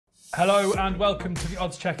Hello and welcome to the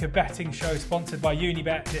Odds Checker betting show sponsored by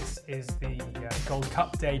Unibet. This is the Gold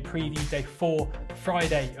Cup Day preview, day 4,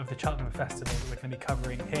 Friday of the Cheltenham Festival that we're going to be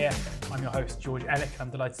covering here. I'm your host, George Ellick. I'm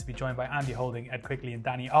delighted to be joined by Andy Holding, Ed Quigley and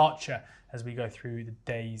Danny Archer as we go through the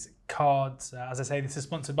day's cards. As I say, this is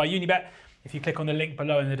sponsored by Unibet. If you click on the link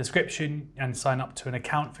below in the description and sign up to an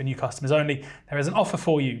account for new customers only, there is an offer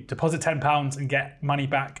for you. Deposit £10 and get money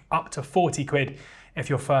back up to 40 quid if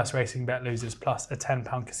your first racing bet loses, plus a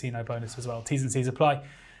 £10 casino bonus as well. T's and C's apply.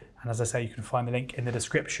 And as I say, you can find the link in the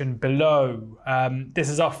description below. This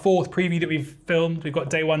is our 4th preview that we've filmed. We've got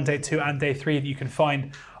day 1, day 2 and day 3 that you can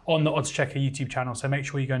find on the Odds Checker YouTube channel. So make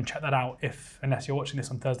sure you go and check that out unless you're watching this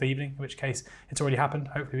on Thursday evening, in which case it's already happened.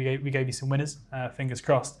 Hopefully we gave you some winners, fingers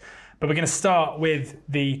crossed. But we're going to start with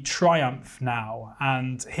the Triumph now.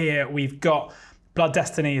 And here we've got Blood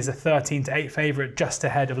Destiny is a 13-8 favourite, just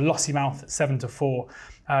ahead of Lossiemouth at 7-4.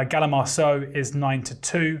 Galamarceau is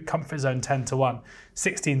 9-2. Comfort Zone 10-1.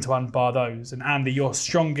 16-1 bar those. And Andy, your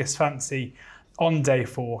strongest fancy on day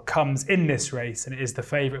 4 comes in this race, and it is the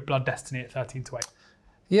favourite Blood Destiny at 13-8.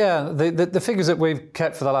 Yeah, the figures that we've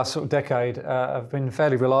kept for the last sort of decade have been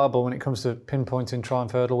fairly reliable when it comes to pinpointing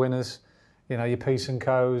Triumph Hurdle winners. You know, your Peace and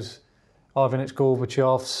Co's, Ivanich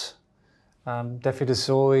Gorbachev's, Defi de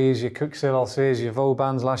Soys, your Cuxil, your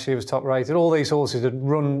Vauban's last year was top rated. All these horses had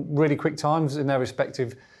run really quick times in their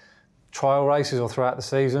respective trial races or throughout the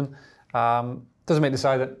season. Doesn't mean to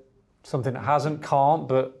say that something that hasn't can't,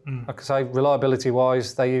 but like I say, reliability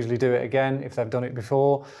wise, they usually do it again if they've done it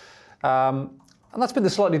before. And that's been the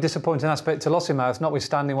slightly disappointing aspect to Lossiemouth,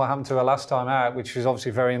 notwithstanding what happened to her last time out, which was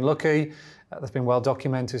obviously very unlucky. That's been well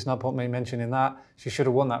documented, it's no point me mentioning that. She should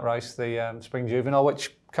have won that race, the Spring Juvenile,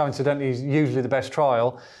 which coincidentally is usually the best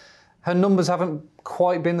trial. Her numbers haven't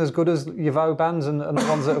quite been as good as your Vauban's and the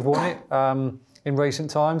ones that have won it in recent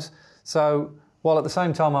times. So while at the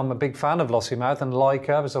same time I'm a big fan of Lossiemouth and like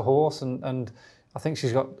her as a horse, and I think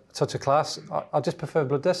she's got such a class, I just prefer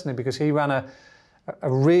Blood Destiny because he ran a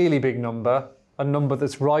really big number, a number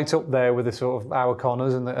that's right up there with the sort of Our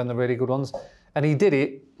Connors and the really good ones. And he did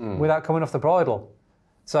it without coming off the bridle.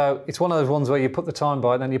 So it's one of those ones where you put the time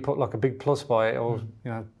by it, then you put like a big plus by it, or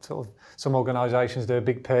you know, sort of some organisations do a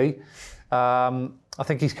big P. I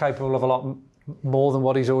think he's capable of a lot more than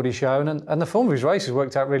what he's already shown, and the form of his race has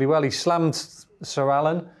worked out really well. He slammed Sir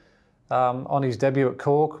Alan on his debut at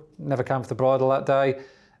Cork, never came off the bridle that day,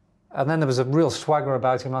 and then there was a real swagger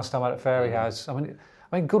about him last time out at Fairyhouse.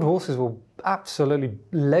 I mean, good horses were absolutely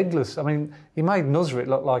legless. I mean, he made Nusret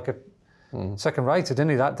look like a second rater,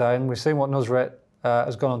 didn't he, that day? And we've seen what Nusret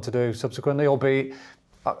has gone on to do subsequently, albeit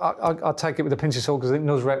I take it with a pinch of salt because I think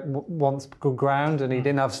Nusret wants good ground and he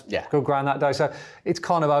didn't have good ground that day. So it's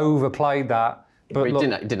kind of overplayed that. But he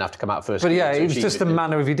didn't have to come out first. But yeah, it was just the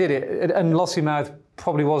manner if he did it. And Lossiemouth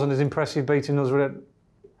probably wasn't as impressive beating Nusret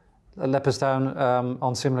at Leopardstown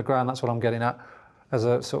on similar ground. That's what I'm getting at as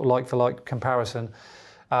a sort of like-for-like comparison.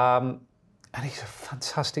 And he's a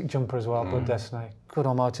fantastic jumper as well, Blood Destiny. Good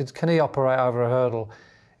almighty. Can he operate over a hurdle?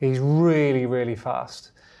 He's really, really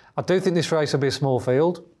fast. I do think this race will be a small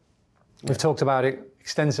field. We've talked about it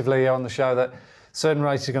extensively on the show that certain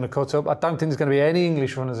races are going to cut up. I don't think there's going to be any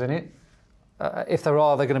English runners in it. If there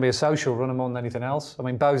are, they're going to be a social runner more than anything else. I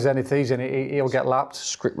mean, Bo Zenith, he's in it, he'll get lapped.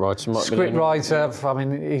 Script writer might be. Script writer, I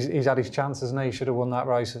mean, he's had his chance, hasn't he? He should have won that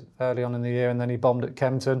race early on in the year and then he bombed at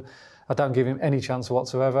Kempton. I don't give him any chance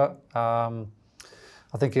whatsoever.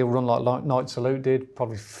 I think he'll run like Night Salute did,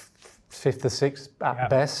 probably 5th or 6th at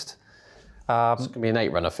best. It's going to be an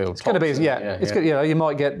 8-runner field. It's going to be, it's good. You know, you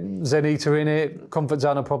might get Zenita in it. Comfort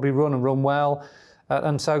Zone will probably run well,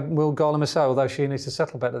 and so will Galamarceau, although she needs to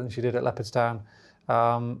settle better than she did at Leopardstown.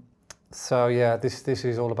 So yeah, this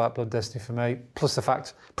is all about Blood Destiny for me. Plus the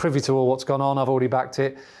fact, privy to all what's gone on, I've already backed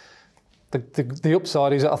it. The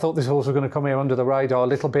upside is that I thought this horse was going to come here under the radar a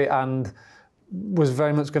little bit and was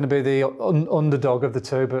very much going to be the underdog of the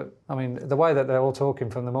two. But I mean, the way that they're all talking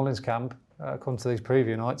from the Mullins camp, according to these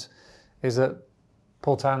preview nights, is that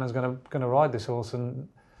Paul Townend's going to ride this horse, and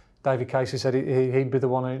David Casey said he'd be the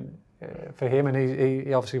one for him, and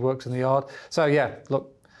he obviously works in the yard. So yeah,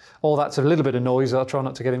 look, all that's a little bit of noise that I'll try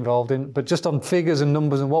not to get involved in. But just on figures and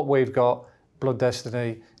numbers and what we've got, Blood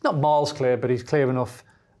Destiny, not miles clear, but he's clear enough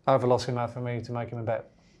over Lossiemouth for me to make him a bet.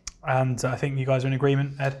 And I think you guys are in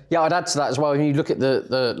agreement, Ed? Yeah, I'd add to that as well. When you look at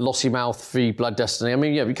the Lossiemouth v Blood Destiny, I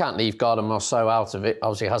mean, yeah, we can't leave Galamarceau out of it.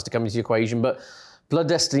 Obviously, it has to come into the equation. But Blood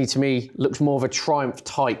Destiny, to me, looks more of a Triumph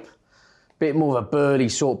type. Bit more of a burly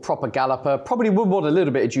sort of proper galloper. Probably would want a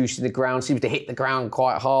little bit of juice in the ground. Seems to hit the ground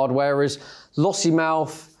quite hard. Whereas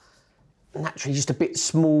Lossiemouth, naturally just a bit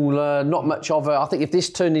smaller, not much of a... I think if this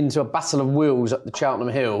turned into a battle of wills up the Cheltenham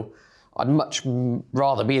Hill, I'd much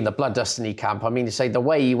rather be in the Blood Destiny camp. I mean, to say the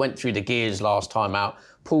way he went through the gears last time out,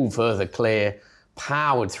 pulled further clear,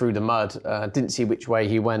 powered through the mud, didn't see which way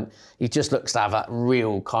he went. He just looks to have that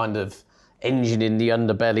real kind of engine in the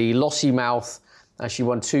underbelly. Lossy Mouth, she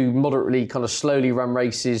won 2 moderately kind of slowly run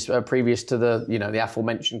races previous to the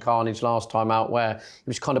aforementioned carnage last time out, where it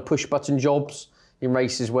was kind of push button jobs in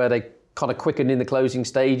races where they kind of quickened in the closing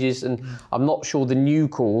stages. And I'm not sure the new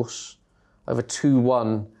course over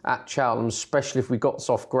 2-1 at Cheltenham, especially if we got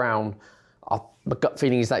soft ground, my gut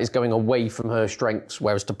feeling is that is going away from her strengths,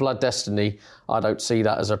 whereas to Blood Destiny, I don't see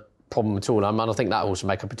that as a problem at all. And I think that also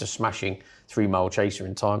make up into smashing 3-mile chaser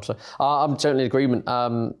in time. So I'm totally in agreement.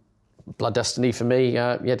 Blood Destiny for me,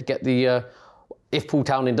 to get the... if Paul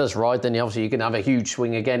Townend does ride, then obviously you're going to have a huge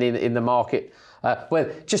swing again in the market. Well,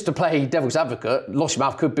 just to play devil's advocate,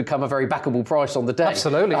 Lossiemouth could become a very backable price on the day.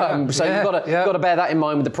 Absolutely. So you've got to bear that in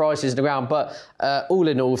mind with the prices in the ground. But all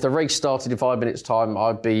in all, if the race started in 5 minutes' time,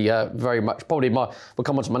 I'd be very much probably we'll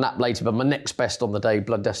come on to my nap later, but my next best on the day,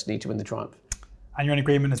 Blood Destiny to win the Triumph. And you're in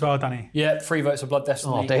agreement as well, Danny? Yeah, 3 votes for Blood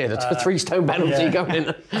Destiny. Oh dear, the 3-stone penalty going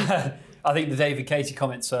in. I think the David Katie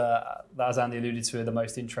comments, that as Andy alluded to, are the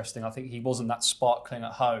most interesting. I think he wasn't that sparkling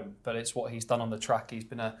at home, but it's what he's done on the track. He's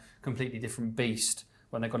been a completely different beast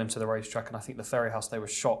when they got him to the racetrack, and I think the Ferry House, they were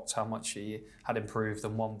shocked how much he had improved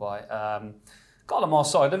and won by. Carla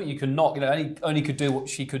Marceau, I don't think you can knock. Only could do what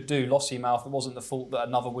she could do. Lossiemouth, it wasn't the fault that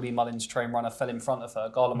another Willie Mullins train runner fell in front of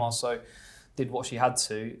her. Carla Marceau did what she had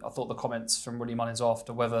to. I thought the comments from Willie Mullins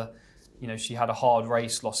after whether she had a hard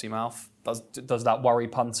race, Lossiemouth, does that worry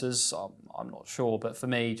punters? I'm not sure, but for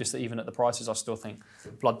me, just even at the prices, I still think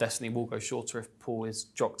Blood Destiny will go shorter if Paul is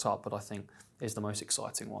jocked up, but I think is the most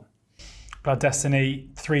exciting one. Blood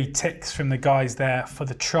Destiny, 3 ticks from the guys there for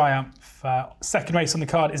the Triumph. Second race on the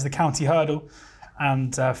card is the County Hurdle,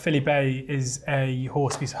 and Philly Bay is a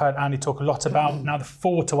horse we've heard Andy talk a lot about. Now the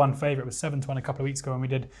 4-1 favourite, was 7-1 a couple of weeks ago when we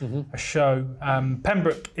did a show.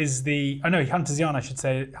 Pembroke is Hunter's Yarn, I should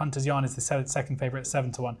say. Hunter's Yarn is the second favourite at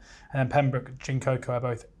 7-1, and then Pembroke, Jincoco are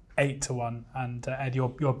both 8-1. And Ed, your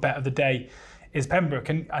bet of the day is Pembroke,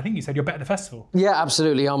 and I think you said your bet at the festival. Yeah,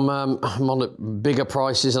 absolutely. I'm on at bigger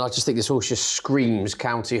prices, and I just think this horse just screams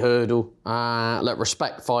County Hurdle.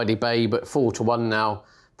 Respect Friday Bay, but 4-1 now.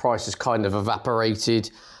 Price has kind of evaporated.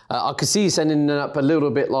 I could see he's ending up a little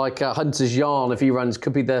bit like Hunter's Yarn if he runs.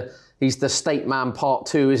 He's the State Man Part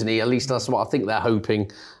 2, isn't he? At least that's what I think they're hoping,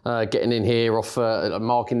 getting in here off a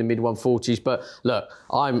mark in the mid-140s. But look,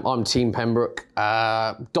 I'm Team Pembroke,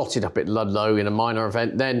 dotted up at Ludlow in a minor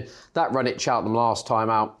event. Then that run at Cheltenham last time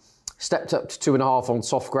out, stepped up to 2.5 on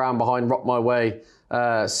soft ground behind Rock My Way,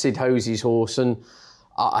 Sid Hosey's horse. And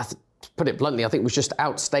to put it bluntly, I think was just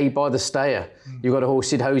outstayed by the stayer. You've got a horse,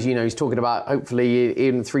 Sid Hosey, he's talking about hopefully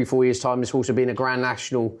in 3-4 years' time, this horse will be in a Grand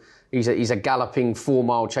National. He's a galloping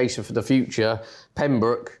 4-mile chaser for the future.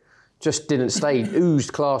 Pembroke just didn't stay.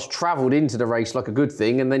 Oozed class, travelled into the race like a good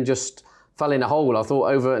thing, and then just fell in a hole, I thought,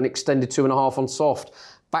 over an extended 2.5 on soft.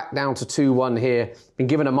 Back down to 2-1 here. Been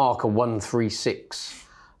given a mark of 136.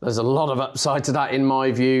 There's a lot of upside to that in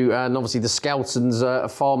my view, and obviously the Skeltons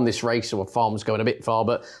farmed this race, or farm's going a bit far,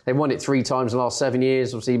 but they've won it 3 times in the last 7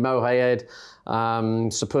 years. Obviously Mohamed,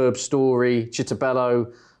 Superb Story, Chittabello.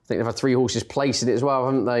 I think they've had 3 horses placing it as well,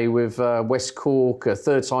 haven't they? With West Cork,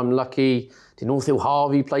 third time lucky. Did North Hill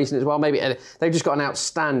Harvey placing it as well? Maybe they've just got an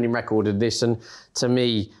outstanding record of this, and to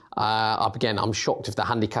me, I'm shocked if the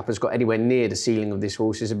handicapper's got anywhere near the ceiling of this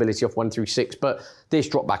horse's ability off 1 through 6. But this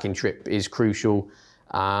drop back in trip is crucial.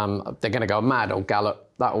 They're going to go mad on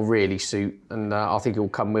gallop. That will really suit, and I think it will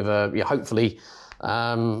come with hopefully.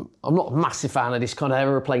 I'm not a massive fan of this kind of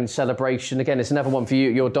aeroplane celebration. Again, it's another one for you,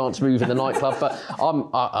 your dance move in the nightclub. But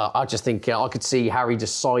I just think I could see Harry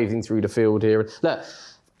just scything through the field here. Look,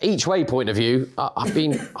 each way point of view,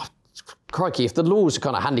 crikey, if the laws of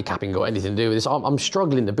kind of handicapping got anything to do with this, I'm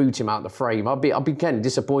struggling to boot him out of the frame. I'd be kind of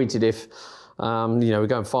disappointed if we're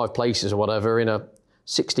going 5 places or whatever in a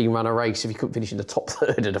 16-runner race if you couldn't finish in the top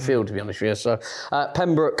third of the field, to be honest with you. So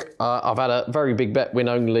Pembroke, I've had a very big bet win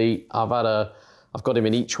only. I've got him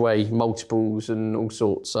in each way, multiples and all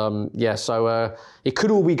sorts. So it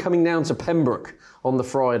could all be coming down to Pembroke on the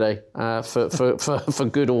Friday for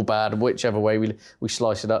good or bad, whichever way we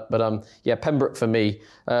slice it up. But Pembroke for me.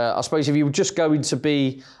 I suppose if you were just going to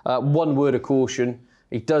be one word of caution,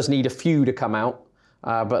 it does need a few to come out.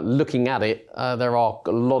 But looking at it, there are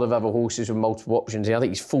a lot of other horses with multiple options here. I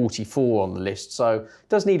think he's 44 on the list, so it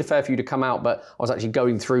does need a fair few to come out. But I was actually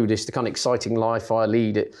going through this, the kind of exciting live fire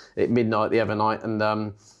lead at midnight the other night,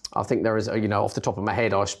 and I think there is, off the top of my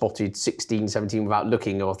head, I spotted 16, 17 without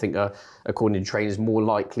looking. I think, according to trainers, more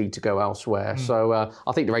likely to go elsewhere. So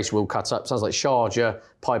I think the race will cut up. Sounds like Sharjah,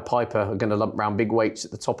 Pied Piper are going to lump round big weights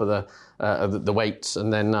at the top of the weights.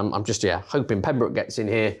 And then I'm just, hoping Pembroke gets in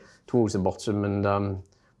here towards the bottom and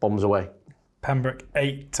bombs away. Pembroke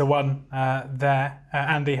 8-1 there.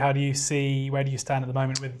 Andy, where do you stand at the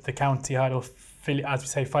moment with the county hurdle, as we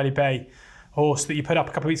say, Filey Bay horse that you put up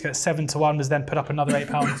a couple of weeks ago at 7-1, was then put up another £8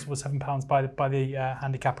 or £7 by the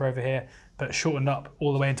handicapper over here, but shortened up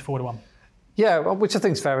all the way into 4-1. Yeah, which I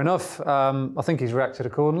think is fair enough. I think he's reacted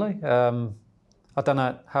accordingly. I don't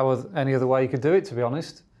know how any other way he could do it, to be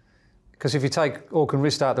honest. Because if you take Auckland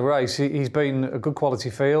Wrist out of the race, he's been a good quality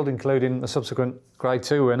field, including a subsequent Grade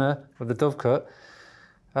 2 winner with the Dovecut.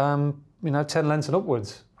 10 lengths and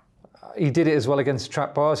upwards. He did it as well against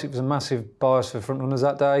track bias. It was a massive bias for front runners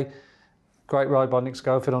that day. Great ride by Nick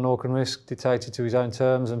Schofield on Auckland Risk, dictated to his own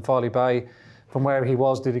terms, and Filey Bay, from where he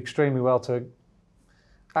was, did extremely well to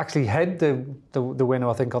actually head the winner,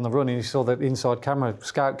 I think, on the run. And you saw the inside camera,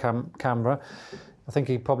 camera. I think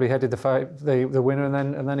he probably headed the winner,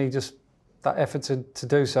 and then he just, that effort to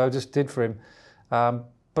do so just did for him.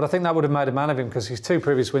 But I think that would have made a man of him, because his 2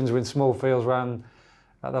 previous wins were in small fields ran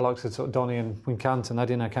the likes of sort of Donny and Wincanton. They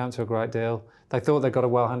didn't account to a great deal. They thought they got a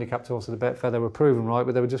well-handicapped horse at the Betfair. They were proven right,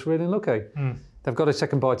 but they were just really unlucky. They've got a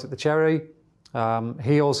second bite at the cherry.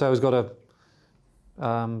 He also has got a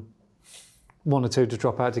 1 or 2 to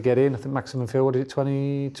drop out to get in. I think maximum field is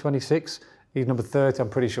 26. He's number 30. I'm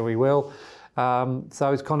pretty sure he will.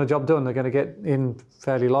 So it's kind of job done. They're going to get in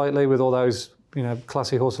fairly lightly with all those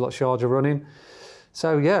classy horses like Sharjah running.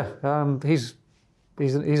 So he's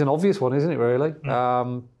an obvious one, isn't it? Really.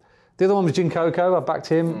 The other one was Gin Coco. I backed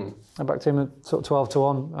him. I backed him at sort of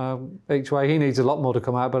 12-1 each way. He needs a lot more to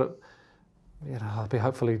come out, but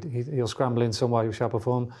hopefully he'll scramble in some way. He shall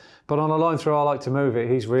perform. But on a line through, I like to move it.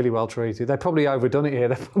 He's really well treated. They've probably overdone it here.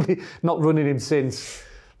 They're probably not running him since.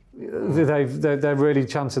 They're really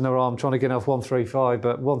chancing their arm, trying to get off 135,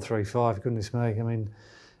 but 135, goodness me. I mean,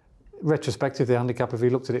 retrospective, the handicap, if he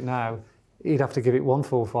looked at it now, he'd have to give it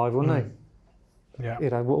 145, wouldn't he?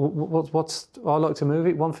 Yeah. What's I like to move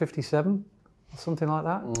it 157 or something like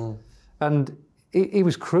that. And he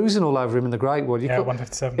was cruising all over him in the Great Wood.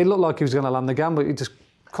 157. It looked like he was going to land the gamble. He just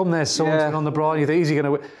come there sauntering on the brine. You think, is he going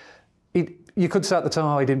to win? You could say at the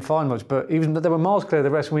time, he didn't find much, but even there were miles clear of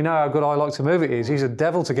the rest. And we know how good I like to move it is. He's a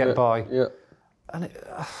devil to get by. Yeah. And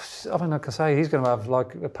like I say, he's going to have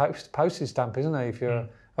like a postage stamp, isn't he? If you're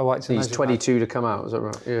a weight to He's measure 22 to come out, is that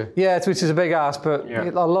right? Yeah. Yeah, which is a big ask, but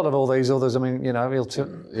a lot of all these others, I mean, he'll have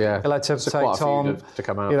to take time to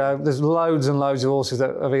come out. There's loads and loads of horses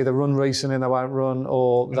that have either run recently and they won't run,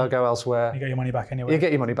 or they'll go elsewhere. You get your money back anyway. You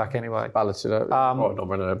get your money back anyway. Balloted out. Not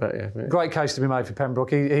running a bit, yeah. Great case to be made for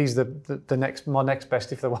Pembroke. He's my next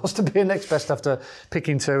best, if there was to be a next best after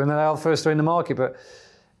picking 2, and then they're the first 3 in the market. But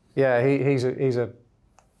yeah, he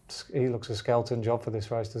looks a skeleton job for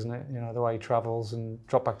this race, doesn't it? The way he travels and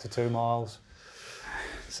drop back to 2 miles.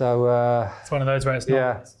 So it's one of those where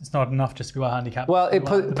it's not enough just to be well handicapped. Well,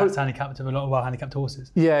 the best handicapped of a lot of well handicapped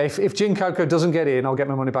horses. Yeah, if Gin Coco doesn't get in, I'll get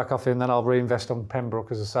my money back off him. Then I'll reinvest on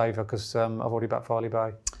Pembroke as a saver, because I've already backed Filey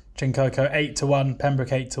Bay. Gin Coco 8-1, Pembroke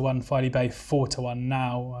 8-1, Filey Bay 4-1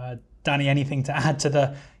 now. Danny, anything to add to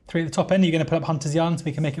the 3 at the top end? Are you going to put up Hunter's Yarn so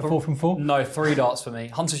we can make it 4 from 4? No, 3 darts for me.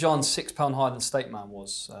 Hunter's Yarn's £6 higher than State Man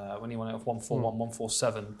was when he went off 141,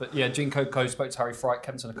 147. But yeah, Gin Coco spoke to Harry Fright,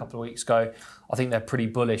 Kempton a couple of weeks ago. I think they're pretty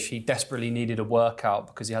bullish. He desperately needed a workout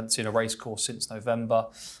because he hadn't seen a race course since November.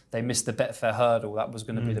 They missed the Betfair hurdle. That was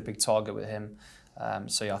going to be the big target with him. I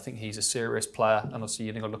think he's a serious player. And obviously,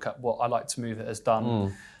 you've got to look at what I Like to Move It has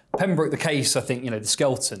done. Pembroke, the case, I think, the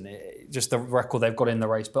skeleton, just the record they've got in the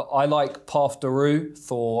race. But I like Path de Rue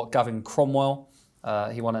for Gavin Cromwell.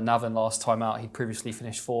 He won at Navan last time out. He previously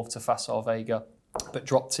finished 4th to Facile Vega, but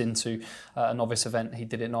dropped into a novice event. He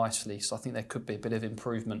did it nicely. So I think there could be a bit of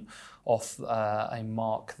improvement off a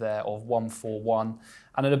mark there of 141.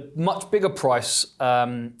 And at a much bigger price,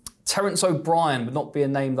 Terence O'Brien would not be a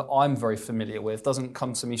name that I'm very familiar with. Doesn't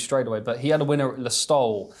come to me straight away. But he had a winner at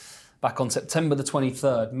Listowel back on September the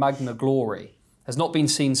 23rd, Magna Glory. Has not been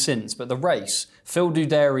seen since, but the race, Phil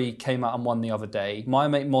Dudary came out and won the other day. My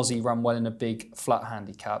mate Mozzie ran well in a big flat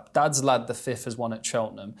handicap. Dad's Lad the 5th has won at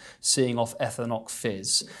Cheltenham, seeing off Ethanoc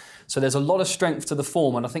Fizz. So there's a lot of strength to the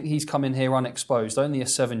form, and I think he's come in here unexposed. Only a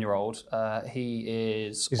 7-year-old.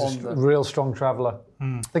 He's a real strong traveller.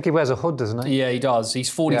 I think he wears a hood, doesn't he? Yeah, he does. He's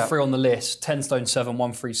 43 on the list, 10 stone 7,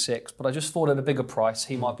 136. But I just thought at a bigger price,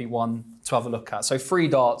 he might be one to have a look at. So 3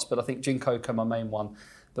 darts, but I think Gin Coco, my main one.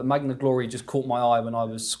 But Magna Glory just caught my eye when I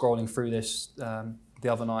was scrolling through this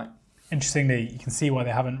the other night. Interestingly, you can see why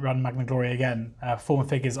they haven't run Magna Gloria again. Form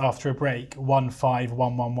figures after a break,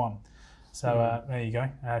 1-5-1-1-1. So there you go.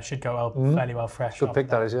 Should go fairly well fresh. Good pick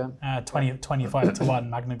that is, yeah. 25 to 1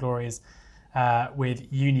 Magna Glorias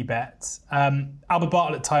with Unibet. Albert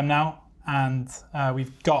Bartlett time now, and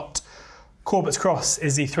we've got Corbett's Cross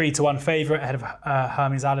is the 3-1 favourite ahead of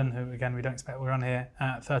Hermes Allen, who again we don't expect we're on here.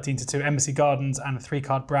 13-2 Embassy Gardens and a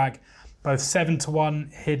 3-card Bragg. Both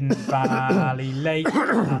 7-1, Hidden Valley Lake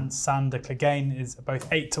and Sander Clegane is both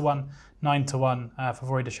 8-1, 9-1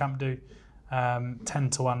 Favori de Champdou,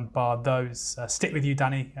 10-1 bar those. Stick with you,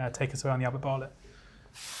 Danny. Take us away on the Albert Bartlett.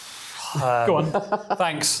 Go on.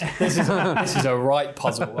 Thanks. This is a right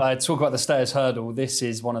puzzle. Talk about the Stayers Hurdle. This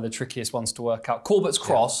is one of the trickiest ones to work out. Corbett's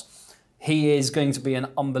Cross, he is going to be an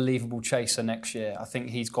unbelievable chaser next year. I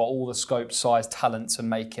think he's got all the scope, size, talent to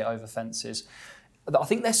make it over fences. I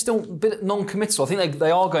think they're still a bit non-committal. I think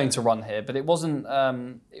they are going to run here, but it wasn't. I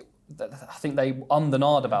think they ummed and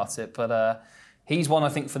ahed about it. But he's one, I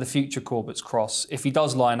think, for the future Corbett's Cross. If he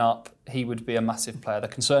does line up, he would be a massive player. The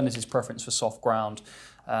concern is his preference for soft ground,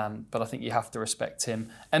 but I think you have to respect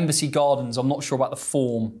him. Embassy Gardens, I'm not sure about the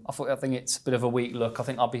form. I think it's a bit of a weak look. I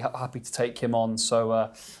think I'd be happy to take him on.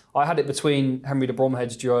 So I had it between Henry de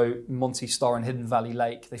Bromhead's duo, Monty Star and Hidden Valley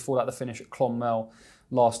Lake. They fought out the finish at Clonmel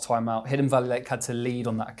last time out. Hidden Valley Lake had to lead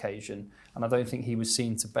on that occasion, and I don't think he was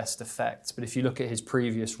seen to best effect. But if you look at his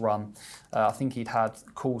previous run, I think he'd had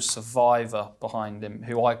Cool Survivor behind him,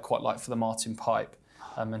 who I quite like for the Martin Pipe,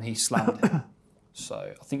 and he slammed him.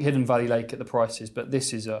 So I think Hidden Valley Lake at the prices, but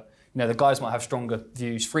this is the guys might have stronger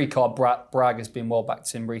views. 3-card Bragg has been well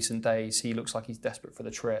backed in recent days. He looks like he's desperate for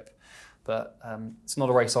the trip, but it's not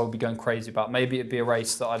a race I would be going crazy about. Maybe it'd be a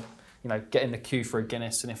race that I'd get in the queue for a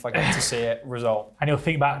Guinness, and if I get to see it, result. And you'll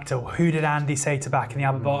think back to who did Andy say to back in the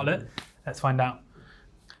Albert Bartlett? Let's find out.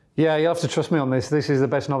 Yeah, you have to trust me on this. This is the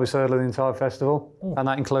best novice hurdle in the entire festival, and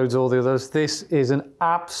that includes all the others. This is an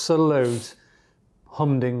absolute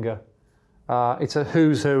humdinger. It's a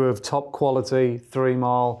who's who of top quality,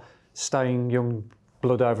 3-mile, staying young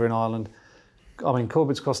blood over in Ireland. I mean,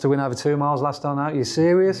 Corbett's Cross to win over 2 miles last time out. Are you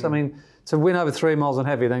serious? I mean, to win over 3 miles on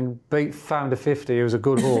heavy, then beat Founder 50, who's a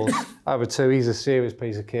good horse, over 2. He's a serious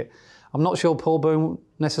piece of kit. I'm not sure Paul Boone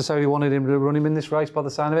necessarily wanted him to run him in this race by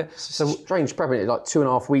the sound of it. So strange prep, like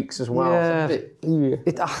 2.5 weeks as well.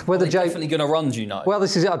 Yeah. Whether Jay definitely going to run, do you know? Well,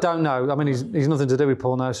 this is it. I don't know. I mean, he's nothing to do with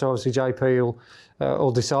Paul now, so obviously JP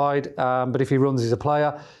will decide. But if he runs, he's a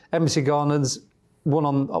player. Embassy Gardens won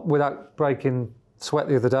on without breaking sweat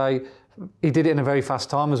the other day. He did it in a very fast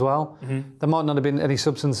time as well. Mm-hmm. There might not have been any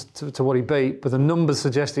substance to what he beat, but the numbers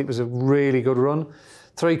suggest it was a really good run.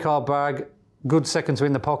 3-card Bragg, good second to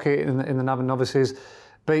in the pocket in the Navan Novices.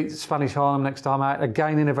 Beat Spanish Harlem next time out,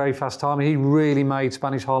 again in a very fast time. He really made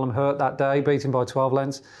Spanish Harlem hurt that day, beating by 12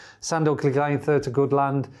 lengths. Sandal Clegane, third to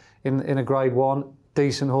Goodland in a Grade 1,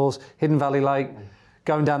 decent horse. Hidden Valley Lake,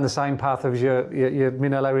 going down the same path as your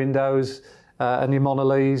Minello Indos and your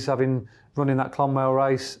Monalese, having running that Clonmel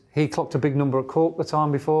race. He clocked a big number at Cork the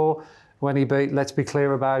time before when he beat Let's Be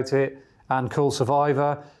Clear About It and Cool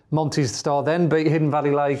Survivor. Monty's Star then beat Hidden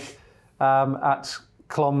Valley Lake at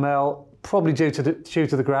Clonmel, probably due to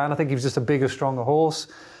the ground. I think he was just a bigger, stronger horse.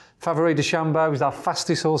 Favori de Chambeau was our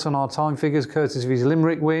fastest horse on our time figures, courtesy of his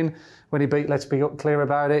Limerick win when he beat Let's Be Clear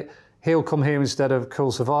About It. He'll come here instead of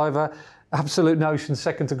Cool Survivor. Absolute Notion,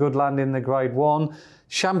 second to Goodland in the Grade 1.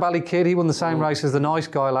 Shambally Kid, he won the same race as the Nice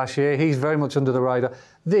Guy last year. He's very much under the radar.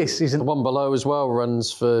 This is the one below as well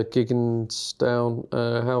runs for Gigginsdown,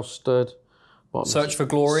 Housestead. Search for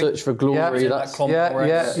Glory. Search for Glory.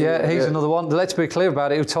 Yeah. He's another one. Let's be clear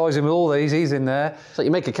about it. Who ties in with all these? He's in there. So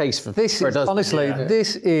you make a case for this.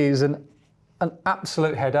 This is an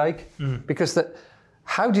absolute headache because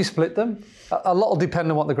how do you split them? A lot will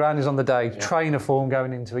depend on what the ground is on the day. Yeah. Trainer form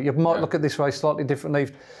going into it. You might look at this race slightly differently.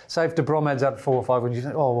 Say if de Bromhead's had 4 or 5 wins, you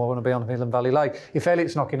think, I want to be on Hidden Valley Lake. If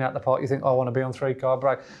Elliott's knocking out the park, you think, I want to be on 3-card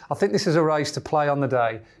Bragg. I think this is a race to play on the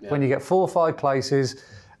day when you get 4 or 5 places.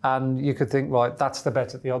 And you could think, right, that's the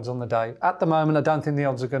bet at the odds on the day. At the moment, I don't think the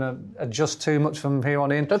odds are going to adjust too much from here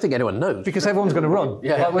on in. I don't think anyone knows. Because everyone's going to run.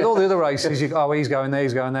 Like with all the other races, he's going there,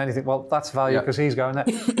 and you think, well, that's value because he's going there.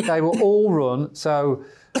 They will all run, so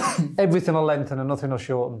everything will lengthen and nothing will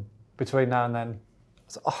shorten between now and then.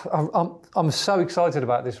 So, I'm so excited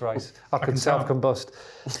about this race. I can self-combust.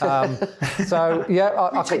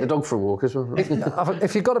 I'll take the dog for a walk as well.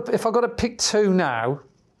 If I've got to pick 2 now,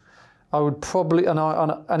 I would probably,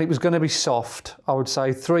 and it was going to be soft, I would say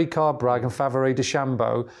 3-card Bragg and Favori de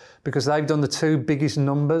Chambeau, because they've done the 2 biggest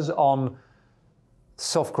numbers on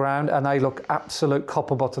soft ground and they look absolute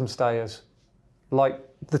copper bottom stayers. Like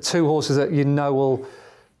the 2 horses that will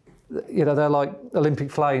you know, they're like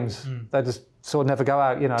Olympic flames. They just sort of never go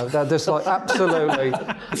out, you know. They're just like absolutely...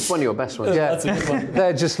 It's one of your best ones. Yeah, That's a good one.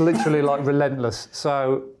 they're just literally like relentless.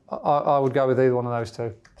 So I would go with either one of those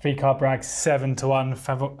two. 3-card brag 7-1.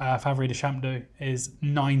 Favori de Champdou is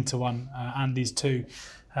 9-1. Andy's 2.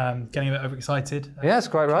 Getting a bit overexcited. Yeah, it's a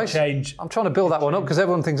great race. Change. I'm trying to build that one up because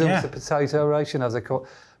everyone thinks it's a potato racing, as they call it.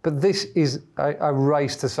 But this is a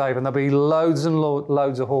race to save, and there'll be loads and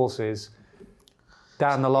loads of horses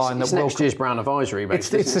down the line. It's next year's Brown Advisory,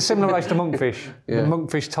 basically. It's a similar race to Monkfish. The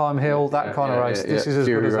Monkfish Time Hill, that kind of race. This is as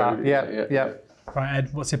Fury good as Road, that. Yeah. Right, Ed,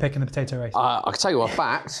 what's your pick in the potato race? I can tell you what I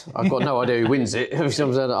backed. I've got no idea who wins it.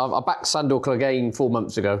 I backed Sandor Clegane 4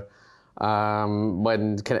 months ago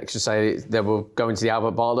when Connections say they were going to the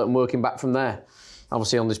Albert Bartlett and working back from there.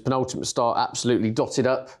 Obviously on this penultimate start, absolutely dotted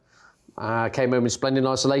up. Came home in splendid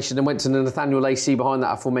isolation and went to the Nathaniel Lacey behind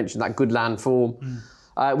that aforementioned, that good land form.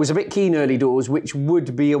 It was a bit keen early doors, which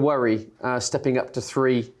would be a worry, stepping up to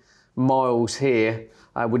 3 miles here.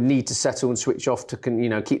 Would need to settle and switch off to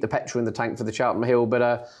keep the petrol in the tank for the Cheltenham Hill,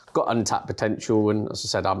 but got untapped potential. And as I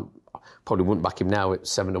said, I probably wouldn't back him now at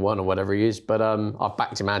 7-1 or whatever he is, but I've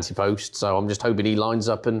backed him anti-post, so I'm just hoping he lines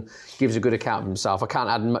up and gives a good account of himself. I can't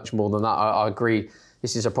add much more than that. I agree.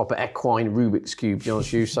 This is a proper equine Rubik's Cube, to be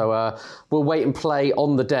honest with you. So we'll wait and play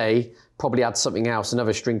on the day. Probably add something else,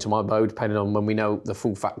 another string to my bow, depending on when we know the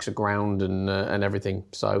full facts of ground and everything.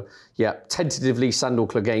 So, yeah, tentatively Sandor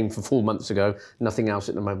Clegane for 4 months ago. Nothing else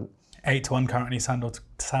at the moment. 8-1 currently, Sandor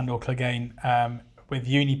Clegane with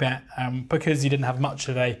Unibet. Because you didn't have much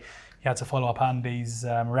today, you had to follow up Andy's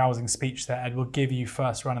rousing speech there. Ed will give you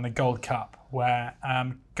first run in the Gold Cup, where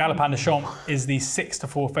Galopin Des Champs is the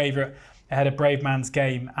 6-4 favourite ahead of Brave Man's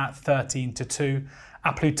Game at 13-2.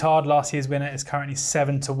 A Plus Tard, last year's winner, is currently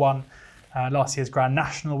 7-1. Last year's Grand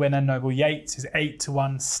National winner, Noble Yates, is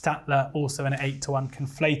 8-1. Statler also in at 8-1.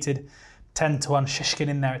 Conflated 10-1. Shishkin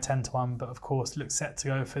in there at 10-1, but of course looks set to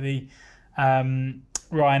go for the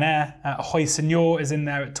Ryanair. Ahoy Senor is in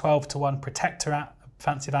there at 12-1. Protectorat, a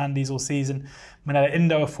fancy of Andy's all season. Manila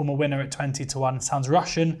Indo, a former winner, at 20-1. Sounds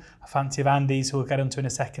Russian, a fancy of Andy's, who we'll get onto in a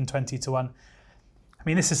second, 20-1. I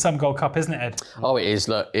mean, this is some Gold Cup, isn't it, Ed? Oh, it is.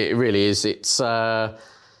 Look, it really is. It's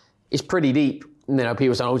pretty deep. You know,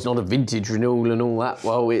 people say, "Oh, it's not a vintage renewal and all that."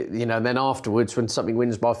 Well, then afterwards, when something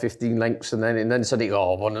wins by 15 lengths, and then suddenly,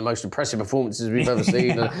 one of the most impressive performances we've ever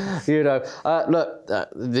seen. Look, the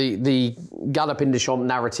Galopin Des Champs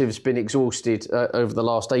narrative's been exhausted over the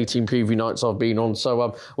last 18 preview nights I've been on.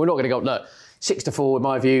 So we're not going to go. Look, 6-4 in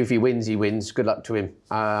my view. If he wins, he wins. Good luck to him.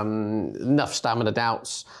 Enough stamina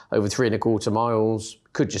doubts over 3.25 miles.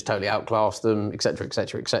 Could just totally outclass them, etc.,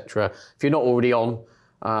 etc., etc. If you're not already on.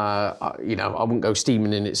 I wouldn't go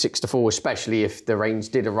steaming in at 6-4, especially if the rains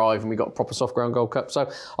did arrive and we got a proper soft ground Gold Cup. So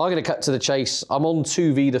I'm going to cut to the chase. I'm on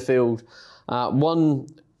 2 Vida Field. One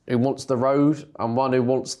who wants the road and one who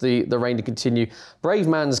wants the rain to continue. Brave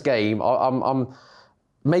Man's Game, I'm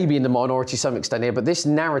maybe in the minority to some extent here, but this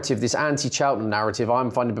narrative, this anti-Cheltenham narrative,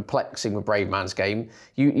 I'm finding perplexing with Brave Man's Game.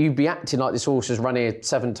 You'd be acting like this horse has run here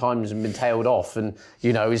 7 times and been tailed off and,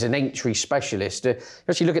 is an entry specialist. You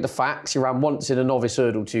actually look at the facts, he ran once in a novice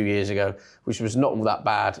hurdle 2 years ago, which was not all that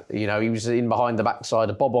bad. He was in behind the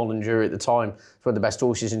backside of Bob Ollinger at the time, one of the best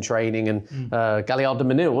horses in training, and Galliard de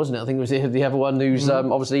Menil, wasn't it? I think it was the other one who's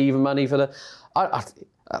obviously even money for the...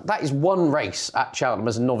 That is one race at Cheltenham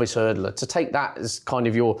as a novice hurdler. To take that as kind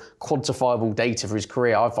of your quantifiable data for his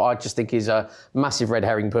career, I just think is a massive red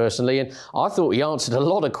herring personally. And I thought he answered a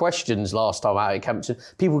lot of questions last time out at Kempton.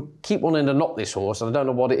 People keep wanting to knock this horse, and I don't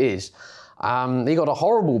know what it is. He got a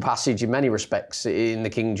horrible passage in many respects in the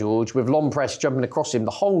King George, with Lon Press jumping across him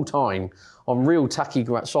the whole time on real tacky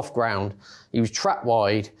soft ground. He was trapped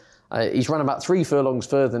wide. He's run about 3 furlongs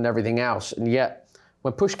further than everything else, and yet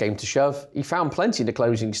when push came to shove, he found plenty in the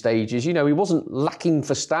closing stages. He wasn't lacking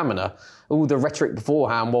for stamina. All the rhetoric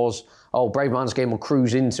beforehand was, Brave Man's Game will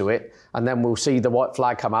cruise into it, and then we'll see the white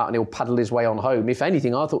flag come out and he'll paddle his way on home. If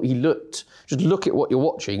anything, I thought just look at what you're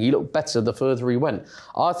watching, he looked better the further he went.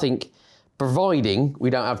 I think, providing we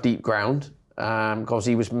don't have deep ground, because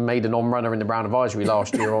he was made a non-runner in the Brown Advisory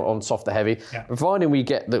last year on softer heavy. Yeah. Providing we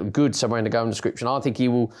get the good somewhere in the going description, I think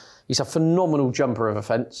he's a phenomenal jumper of a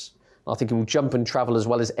fence. I think he will jump and travel as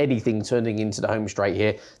well as anything turning into the home straight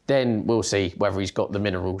here. Then we'll see whether he's got the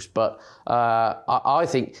minerals. But I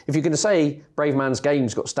think if you're going to say Brave Man's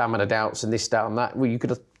Game's got stamina doubts and this, doubt and that, well, you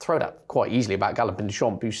could throw that quite easily about Galopin Des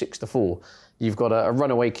Champs, who's 6-4. You've got a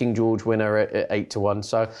runaway King George winner at 8-1.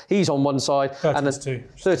 So he's on one side.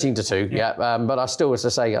 13-2. Yeah. But I still, as I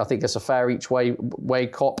say, I think it's a fair each way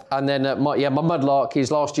cop. And then my mudlark is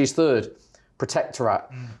last year's third. Protectorate,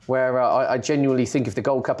 where I genuinely think if the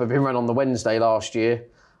Gold Cup had been run on the Wednesday last year,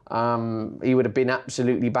 he would have been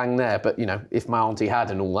absolutely bang there. But, if my auntie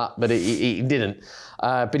had and all that, but he didn't.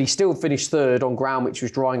 But he still finished third on ground, which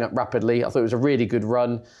was drying up rapidly. I thought it was a really good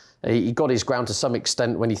run. He got his ground to some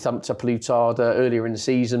extent when he thumped a Plutard earlier in the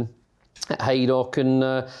season at Haydock. And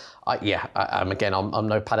I'm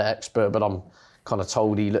no paddock expert, but I'm kind of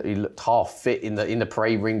told he looked half fit in the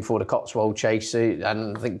parade ring for the Cotswold Chase.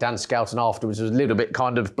 And I think Dan Skelton afterwards was a little bit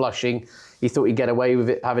kind of blushing. He thought he'd get away with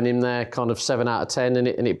it, having him there kind of 7 out of 10,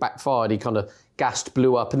 and it backfired. He kind of gassed,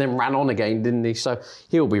 blew up, and then ran on again, didn't he? So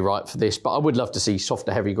he'll be right for this. But I would love to see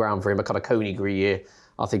softer, heavy ground for him, a kind of Coney year.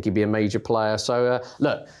 I think he'd be a major player. So,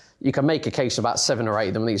 look, you can make a case about 7 or 8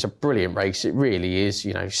 of them. I think it's a brilliant race. It really is.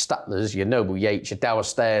 Statler's, your Noble Yates, your Dower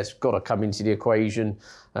Stairs, got to come into the equation.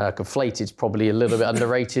 Conflated's probably a little bit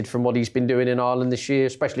underrated from what he's been doing in Ireland this year,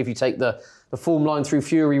 especially if you take the form line through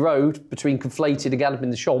Fury Road between Conflated and Galloping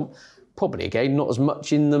the Champ. Probably, again, not as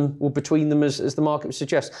much in them or between them as the market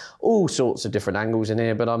suggests. All sorts of different angles in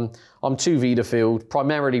here, but I'm 2 Vidafield,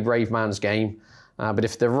 primarily Brave Man's Game. But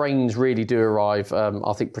if the rains really do arrive,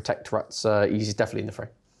 I think Protectorate's he's definitely in the fray.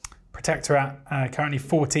 Protectorate currently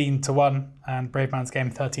 14-1 and Brave Man's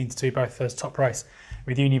Game 13-2, both first top price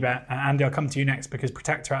with Unibet. Andy, I'll come to you next because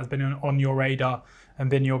Protectorate has been on your radar and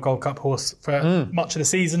been your Gold Cup horse for much of the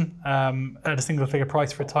season. At a single figure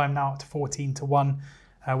price for a time now, up to 14-1.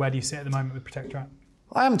 Where do you sit at the moment with Protectorate?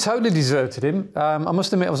 I am totally deserted him. I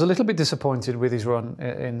must admit I was a little bit disappointed with his run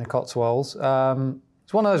in the Cotswolds.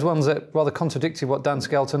 It's one of those ones that rather contradicted what Dan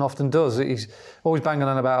Skelton often does. He's always banging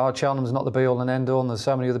on about Cheltenham's not the be-all and end-all and there's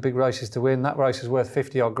so many other big races to win. That race is worth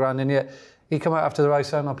 50 odd grand, and yet he come out after the race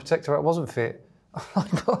saying my Protectorate wasn't fit.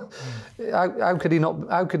 How could he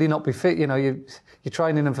not be fit? You're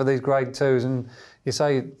training him for these grade 2s and you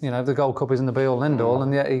say, the Gold Cup isn't the be-all and end-all,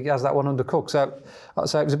 and yet he has that one undercooked. So I'd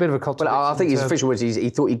say it was a bit of a contradiction. Well, I think his official words, he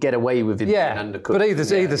thought he'd get away with it being undercooked. But either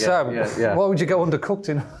so. Why would you go undercooked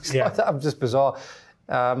in like that? Just bizarre.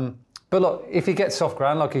 But look, if he gets soft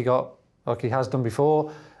ground like he has done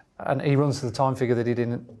before, and he runs to the time figure that he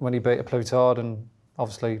didn't when he beat a Plutard and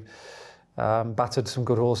obviously battered some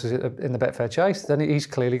good horses in the Betfair Chase, then he's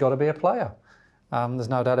clearly got to be a player. There's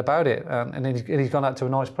no doubt about it. And he's gone out to a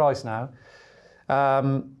nice price now.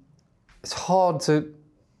 It's hard to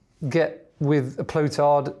get with a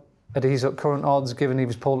Plutard at his current odds, given he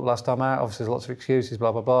was pulled up last time out. Obviously, there's lots of excuses,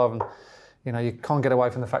 blah, blah, blah. And, you can't get away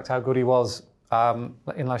from the fact how good he was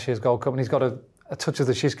in last year's Gold Cup. And he's got a touch of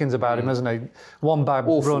the Shiskins about him, hasn't he? One bad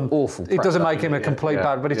run. Awful. It doesn't make him a complete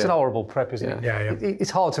bad, but it's an horrible prep, isn't it? Yeah.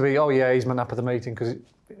 It's hard to be, he's my nap of the meeting, because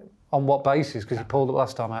on what basis? Because he pulled up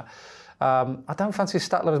last time out. I don't fancy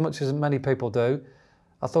Statler as much as many people do.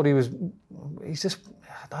 I thought I don't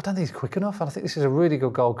think he's quick enough. And I think this is a really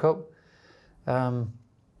good Gold Cup.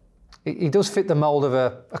 He does fit the mould of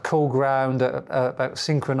a cool ground, about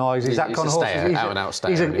synchronised. He's that kind of horse. Out-and-out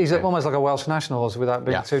stayer. He's almost like a Welsh national horse without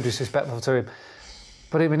being too disrespectful to him.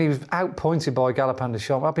 But I mean, he was outpointed by Galopin de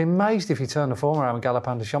Champ. I'd be amazed if he turned the form around with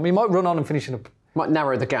Galopin de Champ. He might run on and finish in the... Might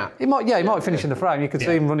narrow the gap. He might finish in the frame. You could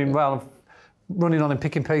see him running well, running on and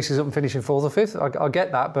picking pieces up and finishing 4th or 5th. I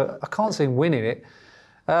get that, but I can't see him winning it.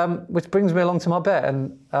 Which brings me along to my bet,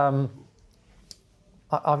 and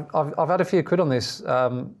I've had a few quid on this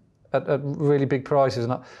at really big prices,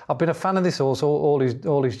 and I've been a fan of this horse all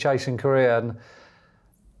his chasing career, and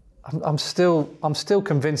I'm still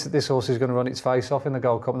convinced that this horse is going to run its face off in the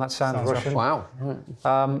Gold Cup, and that sounds Russian. Wow.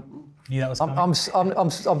 Yeah, that was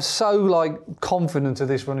I'm so confident of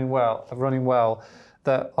this running well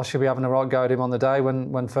that I should be having a right go at him on the day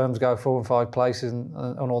when firms go 4 and 5 places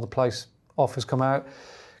and all the place offers come out,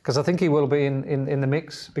 because I think he will be in the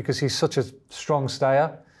mix because he's such a strong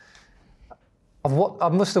stayer. I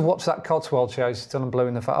must have watched that Cotswold Chase till I'm blue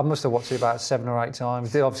in the face. I must have watched it about 7 or 8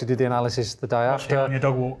 times. They obviously did the analysis the day after. On your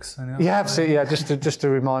dog walks. Just to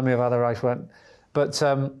remind me of how the race went. But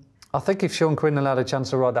I think if Sean Quinlan had a chance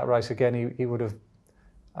to ride that race again, he would have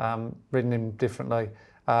ridden him differently.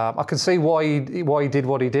 I can see why he did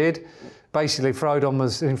what he did. Basically, Frodon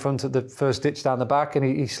was in front at the first ditch down the back, and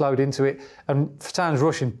he slowed into it. And Sounds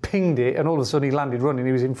Russian pinged it, and all of a sudden he landed running.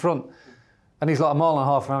 He was in front. And he's like a mile and a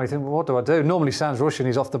half from him. You think, well, what do I do? Normally Sounds Russian,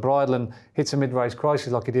 he's off the bridle and hits a mid-race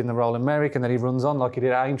crisis like he did in the Roland Merrick, and then he runs on like he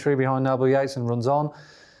did at Aintree behind Noble Yates and runs on.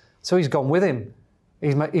 So he's gone with him.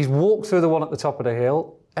 He's walked through the one at the top of the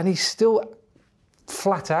hill, and he's still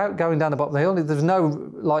flat out going down the bottom of the hill. There's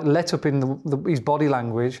no let up in his body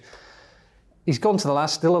language. He's gone to the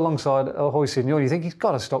last, still alongside Ahoy Signor. You think he's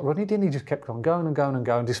got to stop running, didn't he? Just kept on going and going and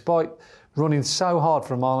going, despite running so hard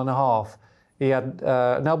for a mile and a half. He had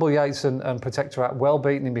Noble Yates and Protectorate well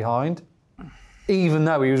beaten him behind. even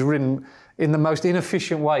though he was ridden in the most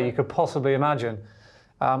inefficient way you could possibly imagine.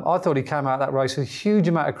 I thought he came out of that race with a huge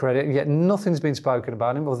amount of credit, and yet nothing's been spoken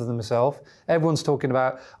about him other than myself. Everyone's talking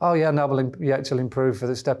about, oh yeah, Noble Yates will improve for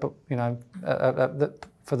the step up,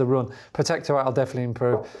 for the run. Protector will definitely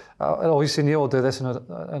improve. Obviously, you'll do this and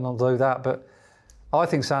I'll do that, but I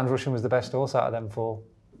think Sounds Russian was the best horse out of them four.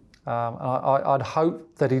 And I'd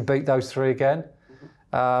hope that he'd beat those three again.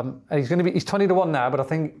 And he's 20 to 1 now, but I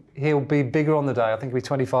think he'll be bigger on the day. I think he'll be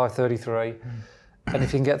 25, 33. And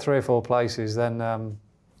if you can get 3 or 4 places, then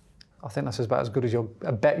I think that's about as good as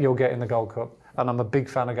a bet you'll get in the Gold Cup. And I'm a big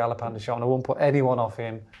fan of Galopin Des Champs, and I won't put anyone off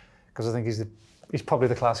him because I think he's probably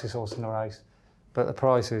the classiest horse in the race. But the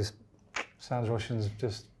price is, Sounds Russian's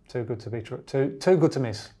just too good to be true, too good to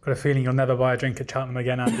miss. Got a feeling you'll never buy a drink at Cheltenham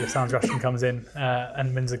again, Andy, if Sounds Russian comes in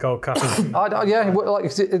and wins the Gold Cup.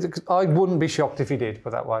 I wouldn't be shocked if he did,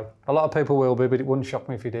 put that way. A lot of people will be, but it wouldn't shock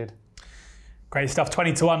me if he did. Great stuff.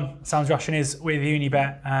 20 to 1. Sounds Russian is with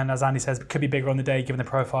Unibet, and as Andy says, could be bigger on the day given the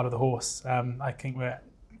profile of the horse. I think we're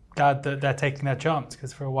glad that they're taking their chance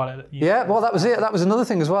because for a while. That was it. That was another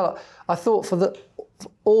thing as well. I thought for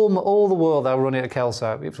all the world they were running at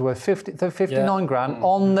Kelso, it was worth 59 grand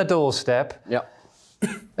on the doorstep. Yep.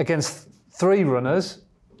 Against 3 runners,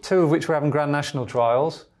 2 of which were having Grand National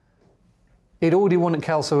trials. He'd already won at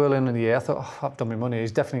Kelso early in the year. I thought, I've done my money.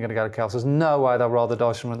 He's definitely going to go to Kelso. There's no way they'll roll the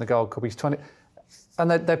dice and run the Gold Cup. He's 20, and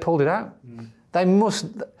they pulled it out. They must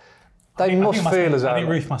feel as though. I think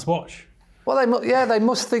Ruth must watch. Well, they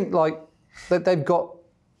must think like that they've got,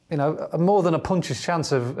 more than a puncher's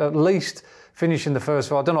chance of at least finishing the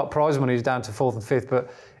first. Well, I don't know what prize money is down to 4th and 5th,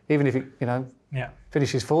 but even if he,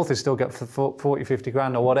 finishes 4th, he'll still get 40, 50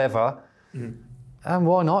 grand or whatever. And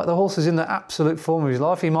why not? The horse is in the absolute form of his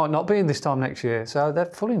life. He might not be in this time next year. So they're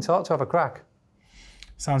fully entitled to have a crack.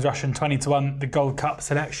 Sounds Russian, 20 to 1, the Gold Cup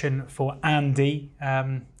selection for Andy.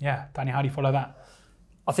 Danny, how do you follow that?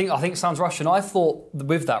 I think Sounds Russian. I thought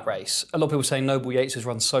with that race, a lot of people saying Noble Yates has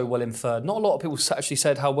run so well in third. Not a lot of people actually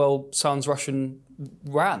said how well Sounds Russian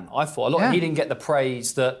ran. I thought he didn't get the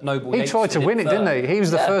praise that Noble Yates did. He tried to win it, didn't he? He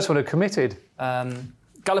was the first one who committed.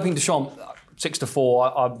 Galloping Des Champs, 6 to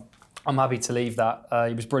 4. I'm happy to leave that.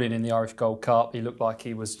 He was brilliant in the Irish Gold Cup. He looked like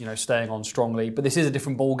he was, staying on strongly. But this is a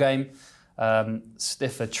different ball game,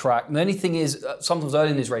 stiffer track. And the only thing is, sometimes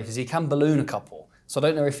early in his races, he can balloon a couple. So I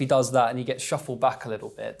don't know if he does that and he gets shuffled back a little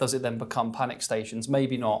bit. Does it then become panic stations?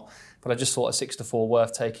 Maybe not. But I just thought a 6 to 4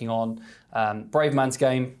 worth taking on. Brave man's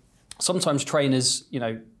game. Sometimes trainers,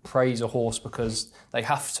 praise a horse because they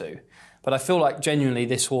have to. But I feel like genuinely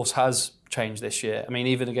this horse has changed this year. I mean,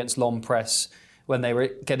 even against Long Press, when they were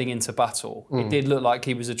getting into battle, it did look like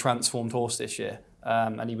he was a transformed horse this year.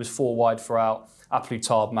 And he was 4 wide throughout. A Plus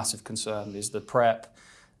Tard, massive concern is the prep.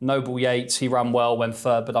 Noble Yates, he ran well, went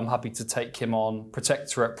third, but I'm happy to take him on.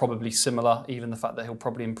 Protectorate, probably similar, even the fact that he'll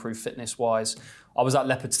probably improve fitness-wise. I was at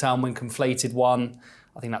Leopardstown when Conflated won.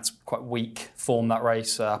 I think that's quite weak form, that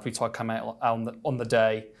race. A Plus Tard came out on the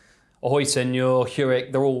day. Ahoy Senor,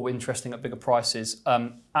 Hewitt, they're all interesting at bigger prices.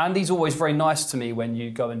 Andy's always very nice to me when you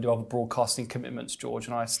go and do other broadcasting commitments, George,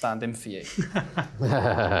 and I stand in for you.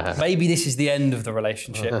 Maybe this is the end of the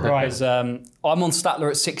relationship because I'm on Statler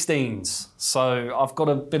at 16s, so I've got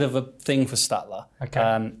a bit of a thing for Statler.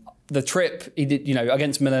 Okay. The trip he did,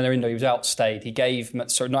 against Milena Indo, he was outstayed. He gave, not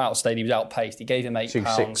outstayed, he was outpaced. He gave him £8,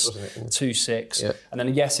 2.6. Yeah. And then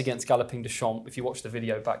against Galloping Des Champs, if you watch the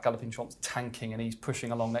video back, Galloping Des Champs tanking and he's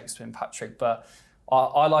pushing along next to him, Patrick. But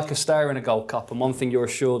I like a stayer in a Gold Cup, and one thing you're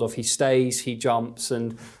assured of, he stays, he jumps,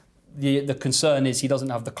 and the concern is he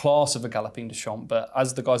doesn't have the class of a Galloping Des Champs, but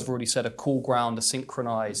as the guys have already said, a cool ground, a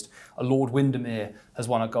synchronised, a Lord Windermere has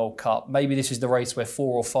won a Gold Cup. Maybe this is the race where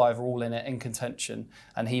 4 or 5 are all in it in contention,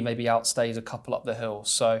 and he maybe outstays a couple up the hill.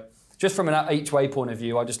 So just from an each-way point of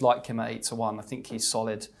view, I just like him at 8 to 1. I think he's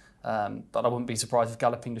solid, but I wouldn't be surprised if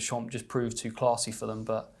Galloping Des Champs just proved too classy for them.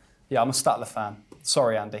 But yeah, I'm a Statler fan.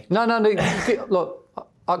 Sorry, Andy. No. Look,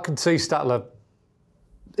 I could see Statler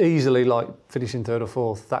easily finishing 3rd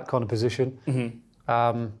or 4th, that kind of position.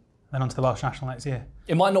 Mm-hmm. Then on to the Welsh National next year.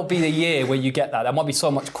 It might not be the year where you get that. There might be so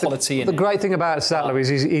much quality in it. The great thing about Statler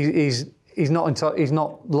is he's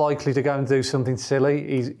not likely to go and do something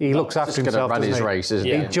silly. He looks after himself. Run his race, isn't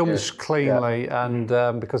he? He jumps cleanly, and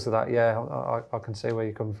because of that, I can see where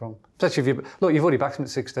you're coming from. Especially if you've already backed him at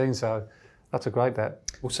 16, so that's a great bet.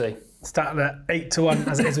 We'll see. Statler 8 to 1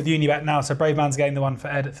 as it is with Unibet now. So Brave Man's Game, the one for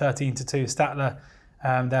Ed at 13 to 2. Statler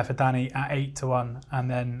there for Danny at 8 to 1, and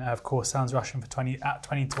then of course Sounds Russian for 20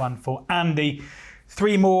 to 1 for Andy.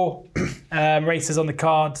 3 more races on the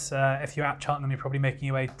card. If you're at Cheltenham, you're probably making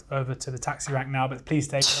your way over to the taxi rank now, but please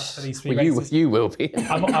stay with us for these 3 races. You will be.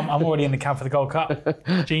 I'm already in the cab for the Gold Cup.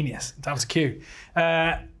 Genius. That was a queue.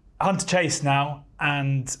 Hunter Chase now,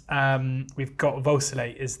 and we've got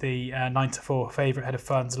Vosselet is the 9-4 favourite ahead of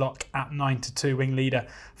Ferns Lock at 9-2. Wing leader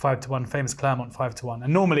 5-1. Famous Clermont 5-1.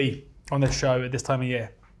 And normally on this show at this time of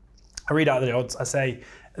year, I read out the odds. I say,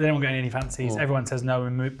 they don't get any fancies. Everyone says no,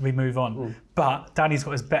 we move on. But Danny's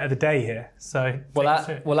got his bet of the day here. So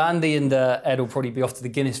well, Andy and Ed will probably be off to the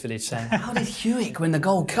Guinness Village saying, how did Hewitt win the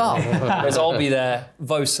Gold Cup? Whereas I'll be there,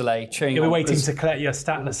 Vosselet, cheering You'll on. be waiting to collect your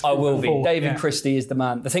stat list. I will be. David Christie is the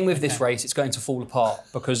man. The thing with this race, it's going to fall apart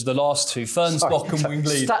because the last 2, Ferns Lock and Wing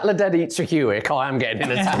leader. Statler dead eats a Hewitt. I am getting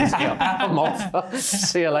in a taxi. I'm off.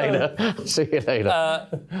 See you later.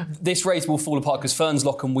 This race will fall apart because Ferns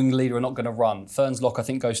Lock and Wing leader are not going to run. Ferns Lock, I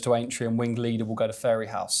think, goes to Aintree and Wing leader will go to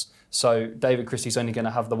Ferryhouse. So David Christie's only going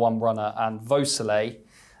to have the one runner, and Vosselet.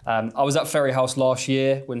 I was at Ferryhouse last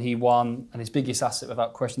year when he won, and his biggest asset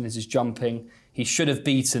without question is his jumping. He should have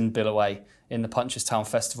beaten Billaway in the Punchestown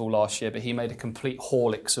Festival last year, but he made a complete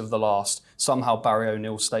Horlicks of the last. Somehow Barry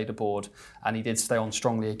O'Neill stayed aboard, and he did stay on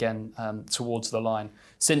strongly again towards the line.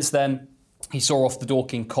 Since then, he saw off the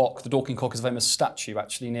Dorking Cock. The Dorking Cock is a famous statue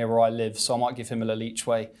actually near where I live, so I might give him a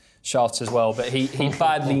Leachway shout as well. But he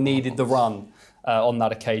badly needed the run on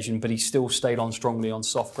that occasion, but he still stayed on strongly on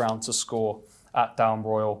soft ground to score at Down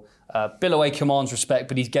Royal. Billaway commands respect,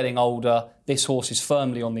 but he's getting older. This horse is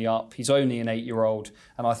firmly on the up. He's only an 8-year-old,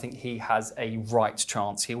 and I think he has a right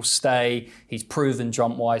chance. He'll stay. He's proven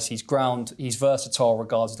jump-wise. He's versatile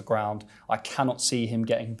regards the ground. I cannot see him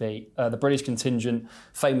getting beat. The British contingent,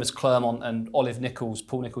 Famous Clermont and Olive Nichols,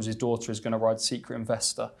 Paul Nichols' daughter, is going to ride Secret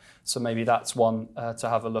Investor. So maybe that's one to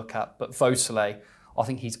have a look at. But Vosselet, I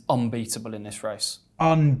think he's unbeatable in this race.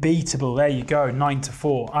 Unbeatable, there you go,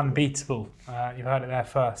 9-4, unbeatable. You've heard it there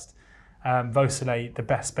first. Vosselet, the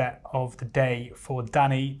best bet of the day for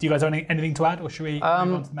Danny. Do you guys have anything to add, or should we move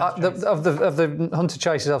on to Men's of the Hunter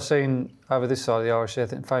Chases I've seen over this side of the Irish, I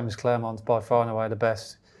think Famous Clermont's by far and away the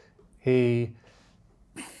best. He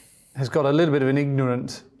has got a little bit of an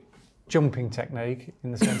ignorant jumping technique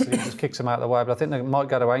in the sense that he just kicks them out of the way, but I think they might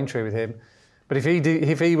go to Aintree with him. But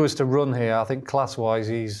if he was to run here, I think class-wise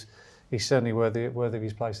he's certainly worthy of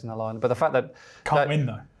his place in the line. But the fact that can't win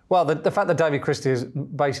though. Well, the fact that David Christie is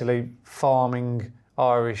basically farming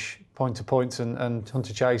Irish point-to-points and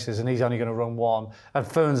Hunter Chases, and he's only going to run one, and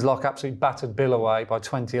Ferns Lock absolutely battered Billaway by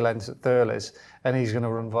 20 lengths at Thurles, and he's going to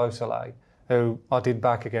run Vosselet, who I did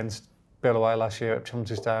back against Billaway last year at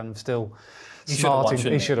Punchestown. Still smart.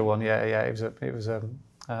 He should have won. Yeah. It was a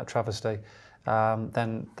travesty.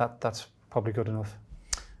 Then that's probably good enough.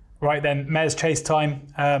 Right then, Mares Chase time.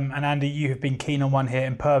 And Andy, you have been keen on one here,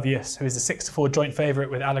 Impervious, who is a 6-4 joint favourite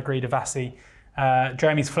with Allegri de Vassi.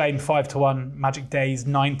 Jeremy's Flame 5-1, Magic Days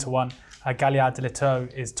 9-1. Galliard de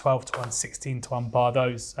Lito is 12-1, 16-1 bar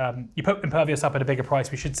those. You put Impervious up at a bigger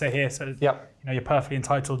price, we should say here, so you're perfectly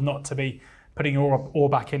entitled not to be putting your all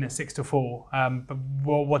back in at 6-4. But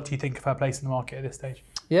what do you think of her place in the market at this stage?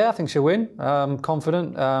 Yeah, I think she'll win.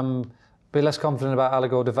 Confident. Be less confident about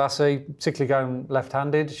Allegor de Vassi, particularly going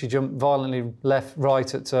left-handed. She jumped violently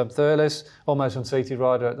right at Thurles, almost unseated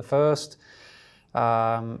rider at the first.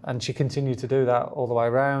 And she continued to do that all the way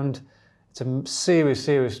around. It's a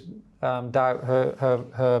serious doubt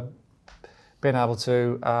her being able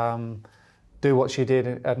to do what she did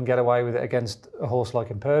and get away with it against a horse like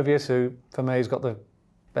Impervious, who for me has got the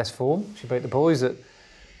best form. She beat the boys at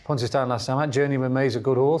Punchestown last time. That Journey with Me is a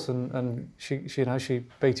good horse, and she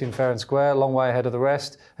beat him fair and square, a long way ahead of the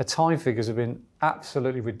rest. Her time figures have been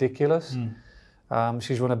absolutely ridiculous.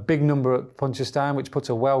 She's run a big number at Punchestown, which puts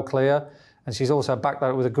her well clear, and she's also backed that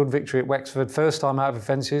up with a good victory at Wexford, first time out of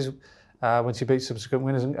fences when she beat subsequent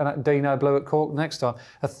winners, and at Dino Blue at Cork next time.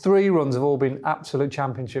 Her 3 runs have all been absolute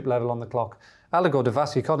championship level on the clock. Allegor de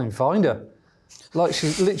Vassi, you can't even find her. Like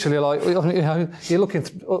she's literally you're looking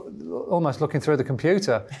almost looking through the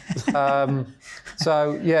computer.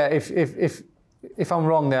 So yeah, if I'm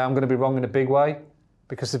wrong there, I'm going to be wrong in a big way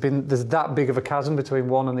because there's that big of a chasm between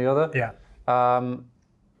one and the other. Yeah.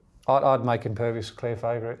 I'd make Impervious a clear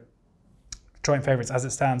favourite. Joint favourites as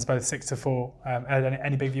it stands, both 6-4.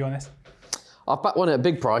 Any big view on this? I've backed one at a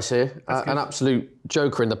big price here, an absolute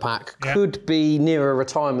joker in the pack. Yeah. Could be nearer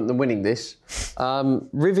retirement than winning this.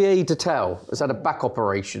 Riviere de Tel has had a back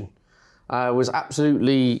operation. was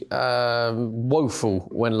absolutely woeful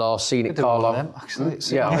when last seen at Carlisle.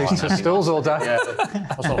 Yeah, stills all day. Yeah.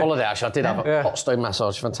 I was on holiday actually. I did have a hot stone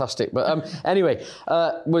massage, fantastic. But anyway,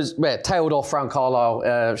 tailed off round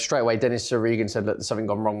Carlisle straight away. Dennis Sir Regan said, "Look, there's something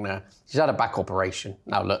gone wrong there." She's had a back operation.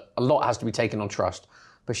 Now look, a lot has to be taken on trust,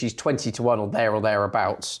 but she's 20-1 or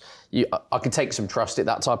thereabouts. I could take some trust at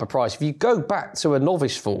that type of price. If you go back to a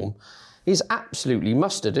novice form, he's absolutely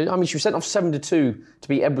mustard. I mean, she was sent off 7-2 to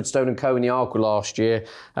beat Edwardstone and Co in the Arkle last year.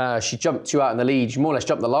 She jumped 2 out in the lead. She more or less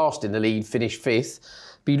jumped the last in the lead, finished 5th.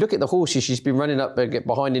 But you look at the horses she's been running up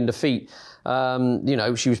behind in defeat.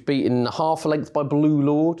 She was beaten half a length by Blue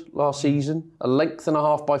Lord last season, a length and a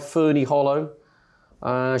half by Fernie Hollow.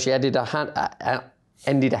 She ended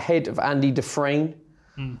ahead of Andy Dufresne.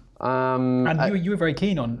 And you were very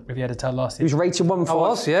keen on Riviere de Tel last year. He was rated 1.5. I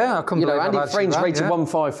was, yeah. I couldn't believe Andy Dufresne's rated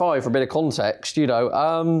 155 for a bit of context.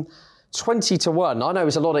 20-1. I know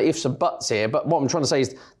there's a lot of ifs and buts here, but what I'm trying to say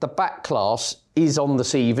is the back class is on the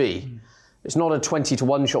CV. It's not a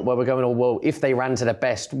 20-1 shot where we're going, oh, well, if they ran to their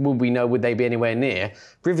best, would they be anywhere near?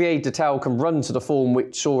 Riviere de Tel can run to the form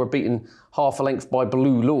which saw her beaten half a length by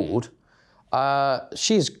Blue Lord.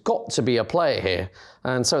 She's got to be a player here.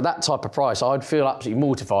 And so that type of price, I'd feel absolutely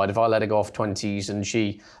mortified if I let her go off 20s and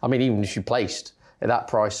even if she placed at that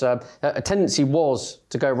price. A tendency was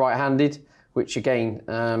to go right-handed, which again,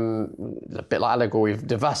 a bit like Allegory of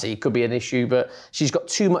Devassi, could be an issue, but she's got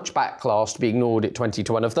too much back class to be ignored at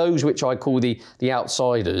 20-1. Of those which I call the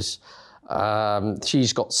outsiders,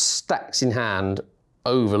 she's got stacks in hand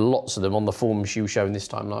over lots of them on the form she was showing this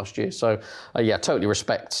time last year. So, totally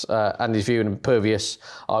respect Andy's view. And Impervious,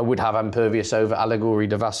 I would have Impervious over Allegory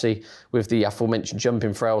Devassi with the aforementioned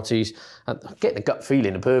jumping frailties. And I get the gut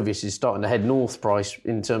feeling Impervious is starting to head north price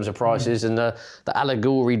in terms of prices, and the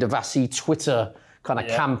Allegory Devassi Twitter kind of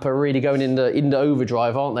camp are really going into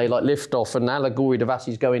overdrive, aren't they? Like lift off, and Allegory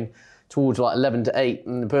Devassi's going towards like 11-8,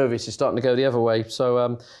 and Impervious is starting to go the other way.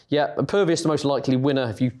 So, Impervious the most likely winner.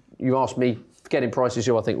 If you ask me, getting prices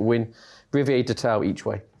who I think will win. Riviere de Tel each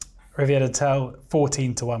way. Riviere de Tel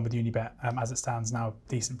 14-1 with Unibet as it stands now,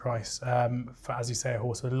 decent price for, as you say, a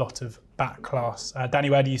horse with a lot of back class.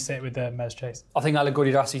 Danny, where do you sit with the Mez Chase? I think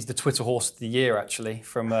Allegory Dassi's the Twitter horse of the year, actually,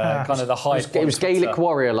 from kind of the hype. It was Gaelic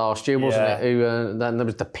Warrior last year, wasn't it? Who then there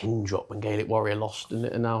was the pin drop when Gaelic Warrior lost,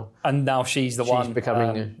 and now she's the one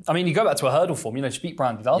becoming. You go back to a hurdle form. She beat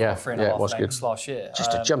Brandy Love by 3.5 lengths last year.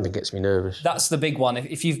 Just the jumping gets me nervous. That's the big one.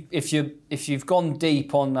 If you've gone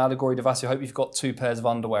deep on Allegory Devassi, I hope you've got 2 pairs of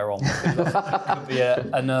underwear on. It could be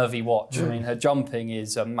a nervy watch. Her jumping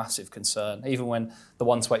is a massive concern. Even when the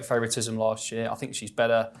 1-to-8 favouritism last year, I think she's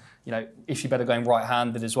better. Is she better going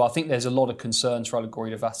right-handed as well? I think there's a lot of concerns for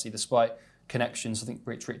Allegory Devassi, despite connections. I think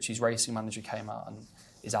Rich Ritchie's racing manager came out and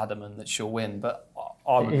is adamant that she'll win. But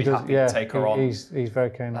I would be happy to take her on. He's very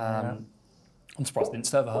keen on that. I'm surprised I didn't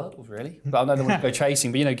serve her hurdles, really. But I know they want to go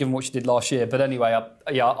chasing. But given what she did last year. But anyway,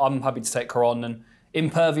 I'm happy to take her on. And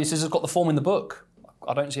Impervious has got the form in the book.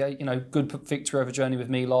 I don't see good victory over Journey with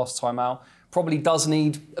Me last time out. Probably does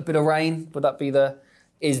need a bit of rain. Would that be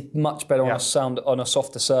is much better on a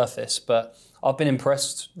softer surface. But I've been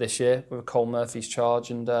impressed this year with Cole Murphy's charge,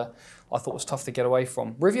 and I thought it was tough to get away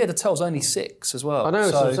from. Riviere de Tel's only 6 as well. I know,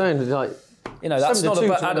 so, what I'm saying. That's not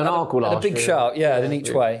a big shout, in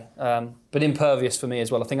each way. But Impervious for me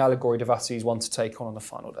as well. I think Allegory Devassi is one to take on the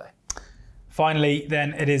final day. Finally,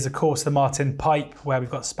 then, it is, of course, the Martin Pipe, where we've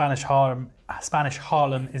got Spanish Harlem. Spanish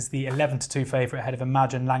Harlem is the 11-2 favourite ahead of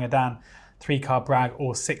Imagine Langadan, 3-car Bragg,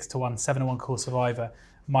 or 6-1, 7-1 Cool Survivor,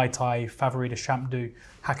 Mai Tai, Favorita Champdu,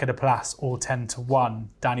 Hacker de Place, all 10-1.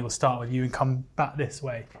 Danny, we'll start with you and come back this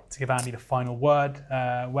way to give Andy the final word.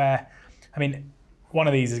 One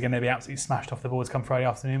of these is going to be absolutely smashed off the boards come Friday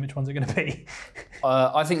afternoon. Which one's it going to be?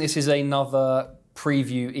 I think this is another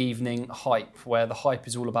preview evening hype, where the hype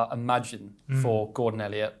is all about Imagine for Gordon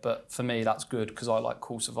Elliott, but for me that's good because I like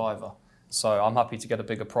Cool Survivor, so I'm happy to get a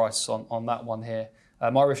bigger price on that one here.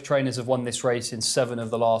 My Irish trainers have won this race in 7 of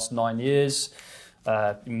the last 9 years.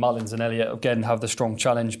 Mullins and Elliott again have the strong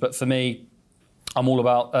challenge, but for me I'm all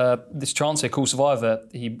about this chance here. Cool Survivor,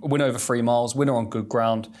 he win over 3 miles, winner on good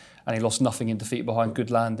ground, and he lost nothing in defeat behind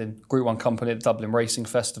Good Landing. Group 1 company at the Dublin Racing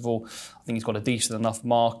Festival. I think he's got a decent enough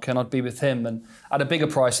mark, and I'd be with him. And at a bigger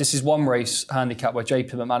price, this is one race handicap where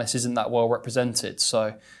JP McManus isn't that well represented.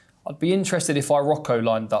 So I'd be interested if Irocco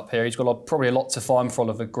lined up here. He's got probably a lot to find for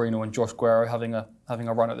Oliver Greenall and Josh Guerrero having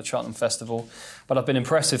a run at the Cheltenham Festival. But I've been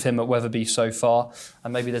impressed with him at Wetherby so far,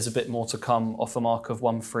 and maybe there's a bit more to come off a mark of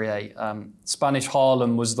 138. Spanish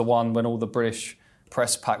Harlem was the one when all the British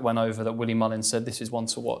press pack went over that Willie Mullins said this is one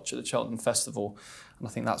to watch at the Cheltenham Festival, and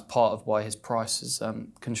I think that's part of why his price is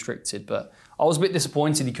constricted. But I was a bit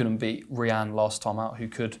disappointed he couldn't beat Rianne last time out, who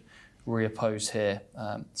could reoppose here.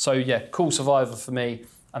 So yeah, cool survivor for me,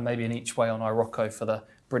 and maybe an each way on Irocco for the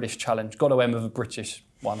British Challenge. Got to end with a British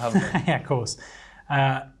one, haven't we? Yeah, of course. Is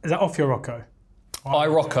that off your Rocco?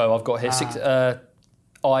 Irocco I've got here,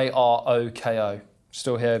 IROKO.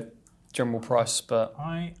 Still here, general price, but...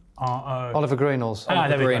 IRO. Oliver Greenhalgh's.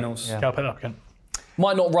 There we Greenhalgh's. go. Yeah. I'll put that up again.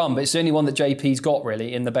 Might not run, but it's the only one that JP's got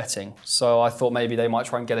really in the betting. So I thought maybe they might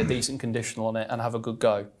try and get a decent conditional on it and have a good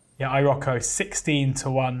go. Yeah, Irocco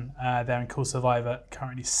 16-1 there in Cool Survivor,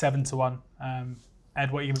 currently 7-1. Ed,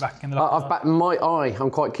 what are you going to be backing in the last? I've backed My Eye.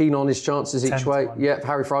 I'm quite keen on his chances each way. 10-1. Yeah,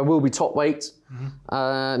 Harry Fry will be top weight.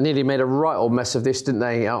 Nearly made a right old mess of this, didn't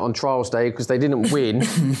they, out on trials day, because they didn't win.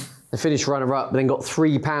 They finished runner-up, but then got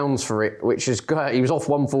 £3 for it, which is good. He was off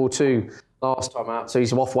 142 last time out, so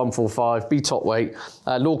he's off 145, be top weight.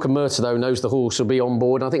 Lorcan Murta, though, knows the horse, will be on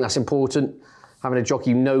board, and I think that's important, having a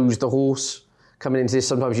jockey who knows the horse. Coming into this,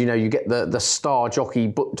 sometimes you get the star jockey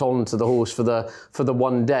booked onto the horse for the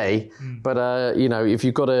one day, but if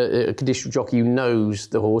you've got a conditional jockey who knows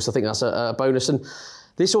the horse, I think that's a bonus. And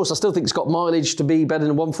this horse, I still think it's got mileage to be better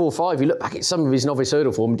than 145. You look back at some of his novice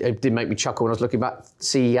hurdle form, it did make me chuckle when I was looking back.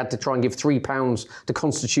 See, he had to try and give £3 to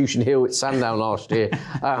Constitution Hill at Sandown last year.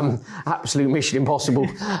 Absolute mission impossible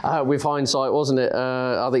with hindsight, wasn't it?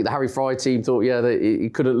 I think the Harry Fry team thought, that he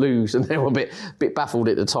couldn't lose, and they were a bit baffled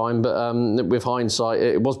at the time. But with hindsight,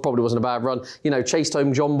 it probably wasn't a bad run. Chased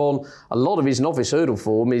home John Bon. A lot of his novice hurdle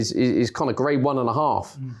form is kind of grade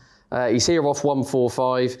 1.5. He's here off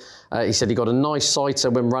 145. He said he got a nice sighter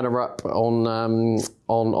when runner-up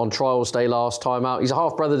on trials day last time out. He's a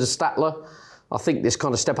half-brother to Statler. I think this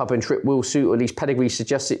kind of step up in trip will suit, or at least pedigree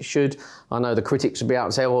suggests it should. I know the critics will be out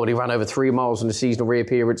and say, he ran over 3 miles in the seasonal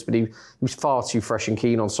reappearance, but he was far too fresh and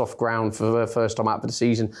keen on soft ground for the first time out for the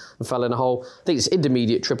season and fell in a hole. I think this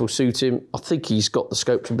intermediate trip will suit him. I think he's got the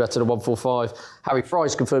scope to be better than 145. Harry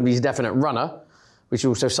Fry's confirmed he's a definite runner, which is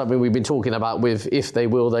also something we've been talking about with if they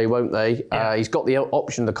will, they won't they. Yeah. He's got the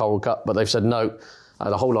option of the Coral Cup, but they've said no.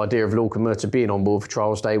 The whole idea of Lorcan Murta being on board for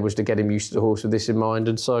Trials Day was to get him used to the horse with this in mind.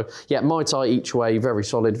 And so, Mai Tai each way, very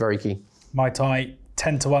solid, very keen. Mai Tai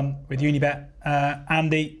 10-1 with Unibet.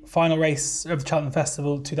 Andy, final race of the Cheltenham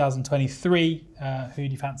Festival 2023. Who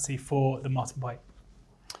do you fancy for the Martin Pipe?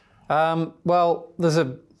 Well, there's a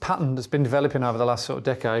pattern that's been developing over the last sort of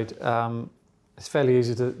decade. It's fairly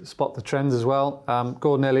easy to spot the trends as well.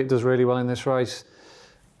 Gordon Elliott does really well in this race.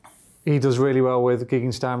 He does really well with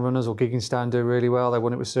Gigginstown runners, or Gigginstown do really well. They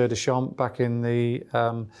won it with Sir de Champs back in the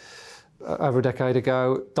over a decade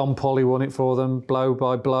ago. Don Polly won it for them, blow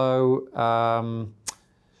by blow.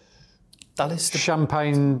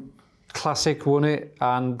 Champagne Classic won it,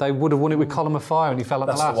 and they would have won it with Column of Fire, and he fell at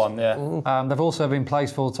the last. That's the one, yeah. They've also been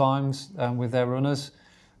placed 4 times with their runners.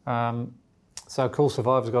 So Cool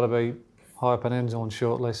Survivor's got to be high up an Endzorn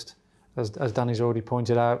shortlist, as Danny's already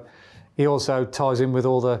pointed out. He also ties in with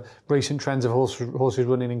all the recent trends of horses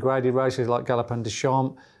running in graded races like Galopin de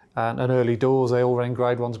Champs and early doors. They all ran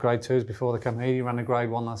grade 1s, grade 2s before they come here. He ran a grade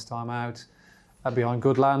 1 last time out behind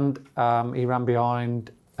Goodland. He ran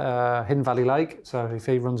behind Hidden Valley Lake, so if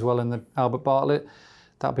he runs well in the Albert Bartlett,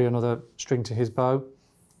 that'll be another string to his bow.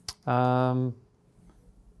 And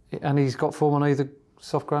he's got form on either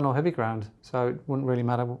soft ground or heavy ground, so it wouldn't really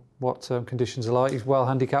matter what conditions are like. He's well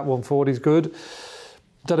handicapped, 140 is good.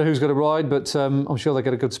 Don't know who's going to ride, but I'm sure they'll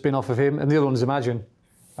get a good spin off of him. And the other one is Imagine.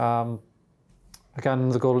 Again,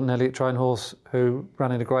 the Gordon Elliott train horse who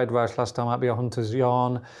ran in a grade race last time out behind Hunter's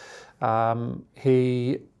Yarn.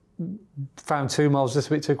 He found 2 miles just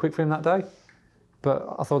a bit too quick for him that day,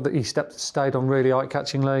 but I thought that he stayed on really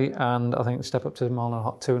eye-catchingly, and I think step up to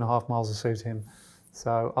 2.5 miles will suit him.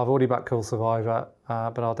 So I've already backed Cool Survivor,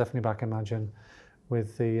 but I'll definitely back Imagine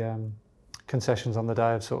with the concessions on the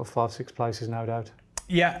day of sort of 5-6 places, no doubt.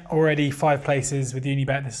 Yeah, already 5 places with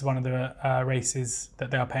Unibet. This is one of the races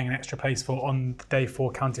that they are paying an extra place for on the day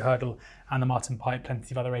 4 County Hurdle and the Martin Pipe.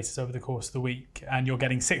 Plenty of other races over the course of the week. And you're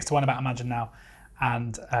getting 6-1 about Imagine now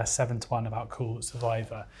and 7-1 about Cool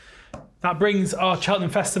Survivor. That brings our Cheltenham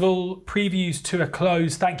Festival previews to a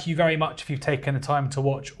close. Thank you very much if you've taken the time to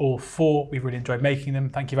watch all 4. We've really enjoyed making them.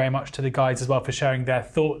 Thank you very much to the guides as well for sharing their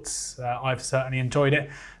thoughts. I've certainly enjoyed it.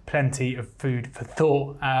 Plenty of food for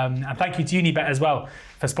thought. And thank you to Unibet as well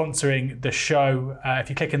for sponsoring the show. If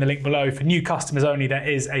you click in the link below, for new customers only, there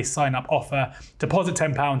is a sign-up offer. Deposit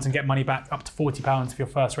 £10 and get money back up to £40 if your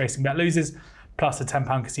first racing bet loses. plus a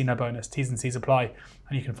 £10 casino bonus. T's and C's apply,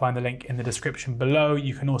 and you can find the link in the description below.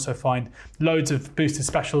 You can also find loads of boosted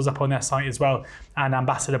specials up on their site as well, and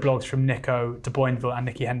ambassador blogs from Nico de Boinville and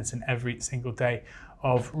Nicky Henderson every single day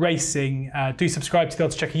of racing. Do subscribe to the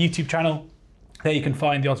Odds Checker YouTube channel. There you can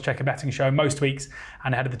find the Odds Checker betting show most weeks,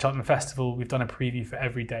 and ahead of the Cheltenham Festival, we've done a preview for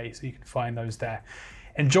every day, so you can find those there.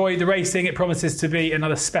 Enjoy the racing. It promises to be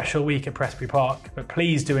another special week at Prestbury Park, but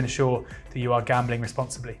please do ensure that you are gambling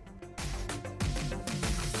responsibly.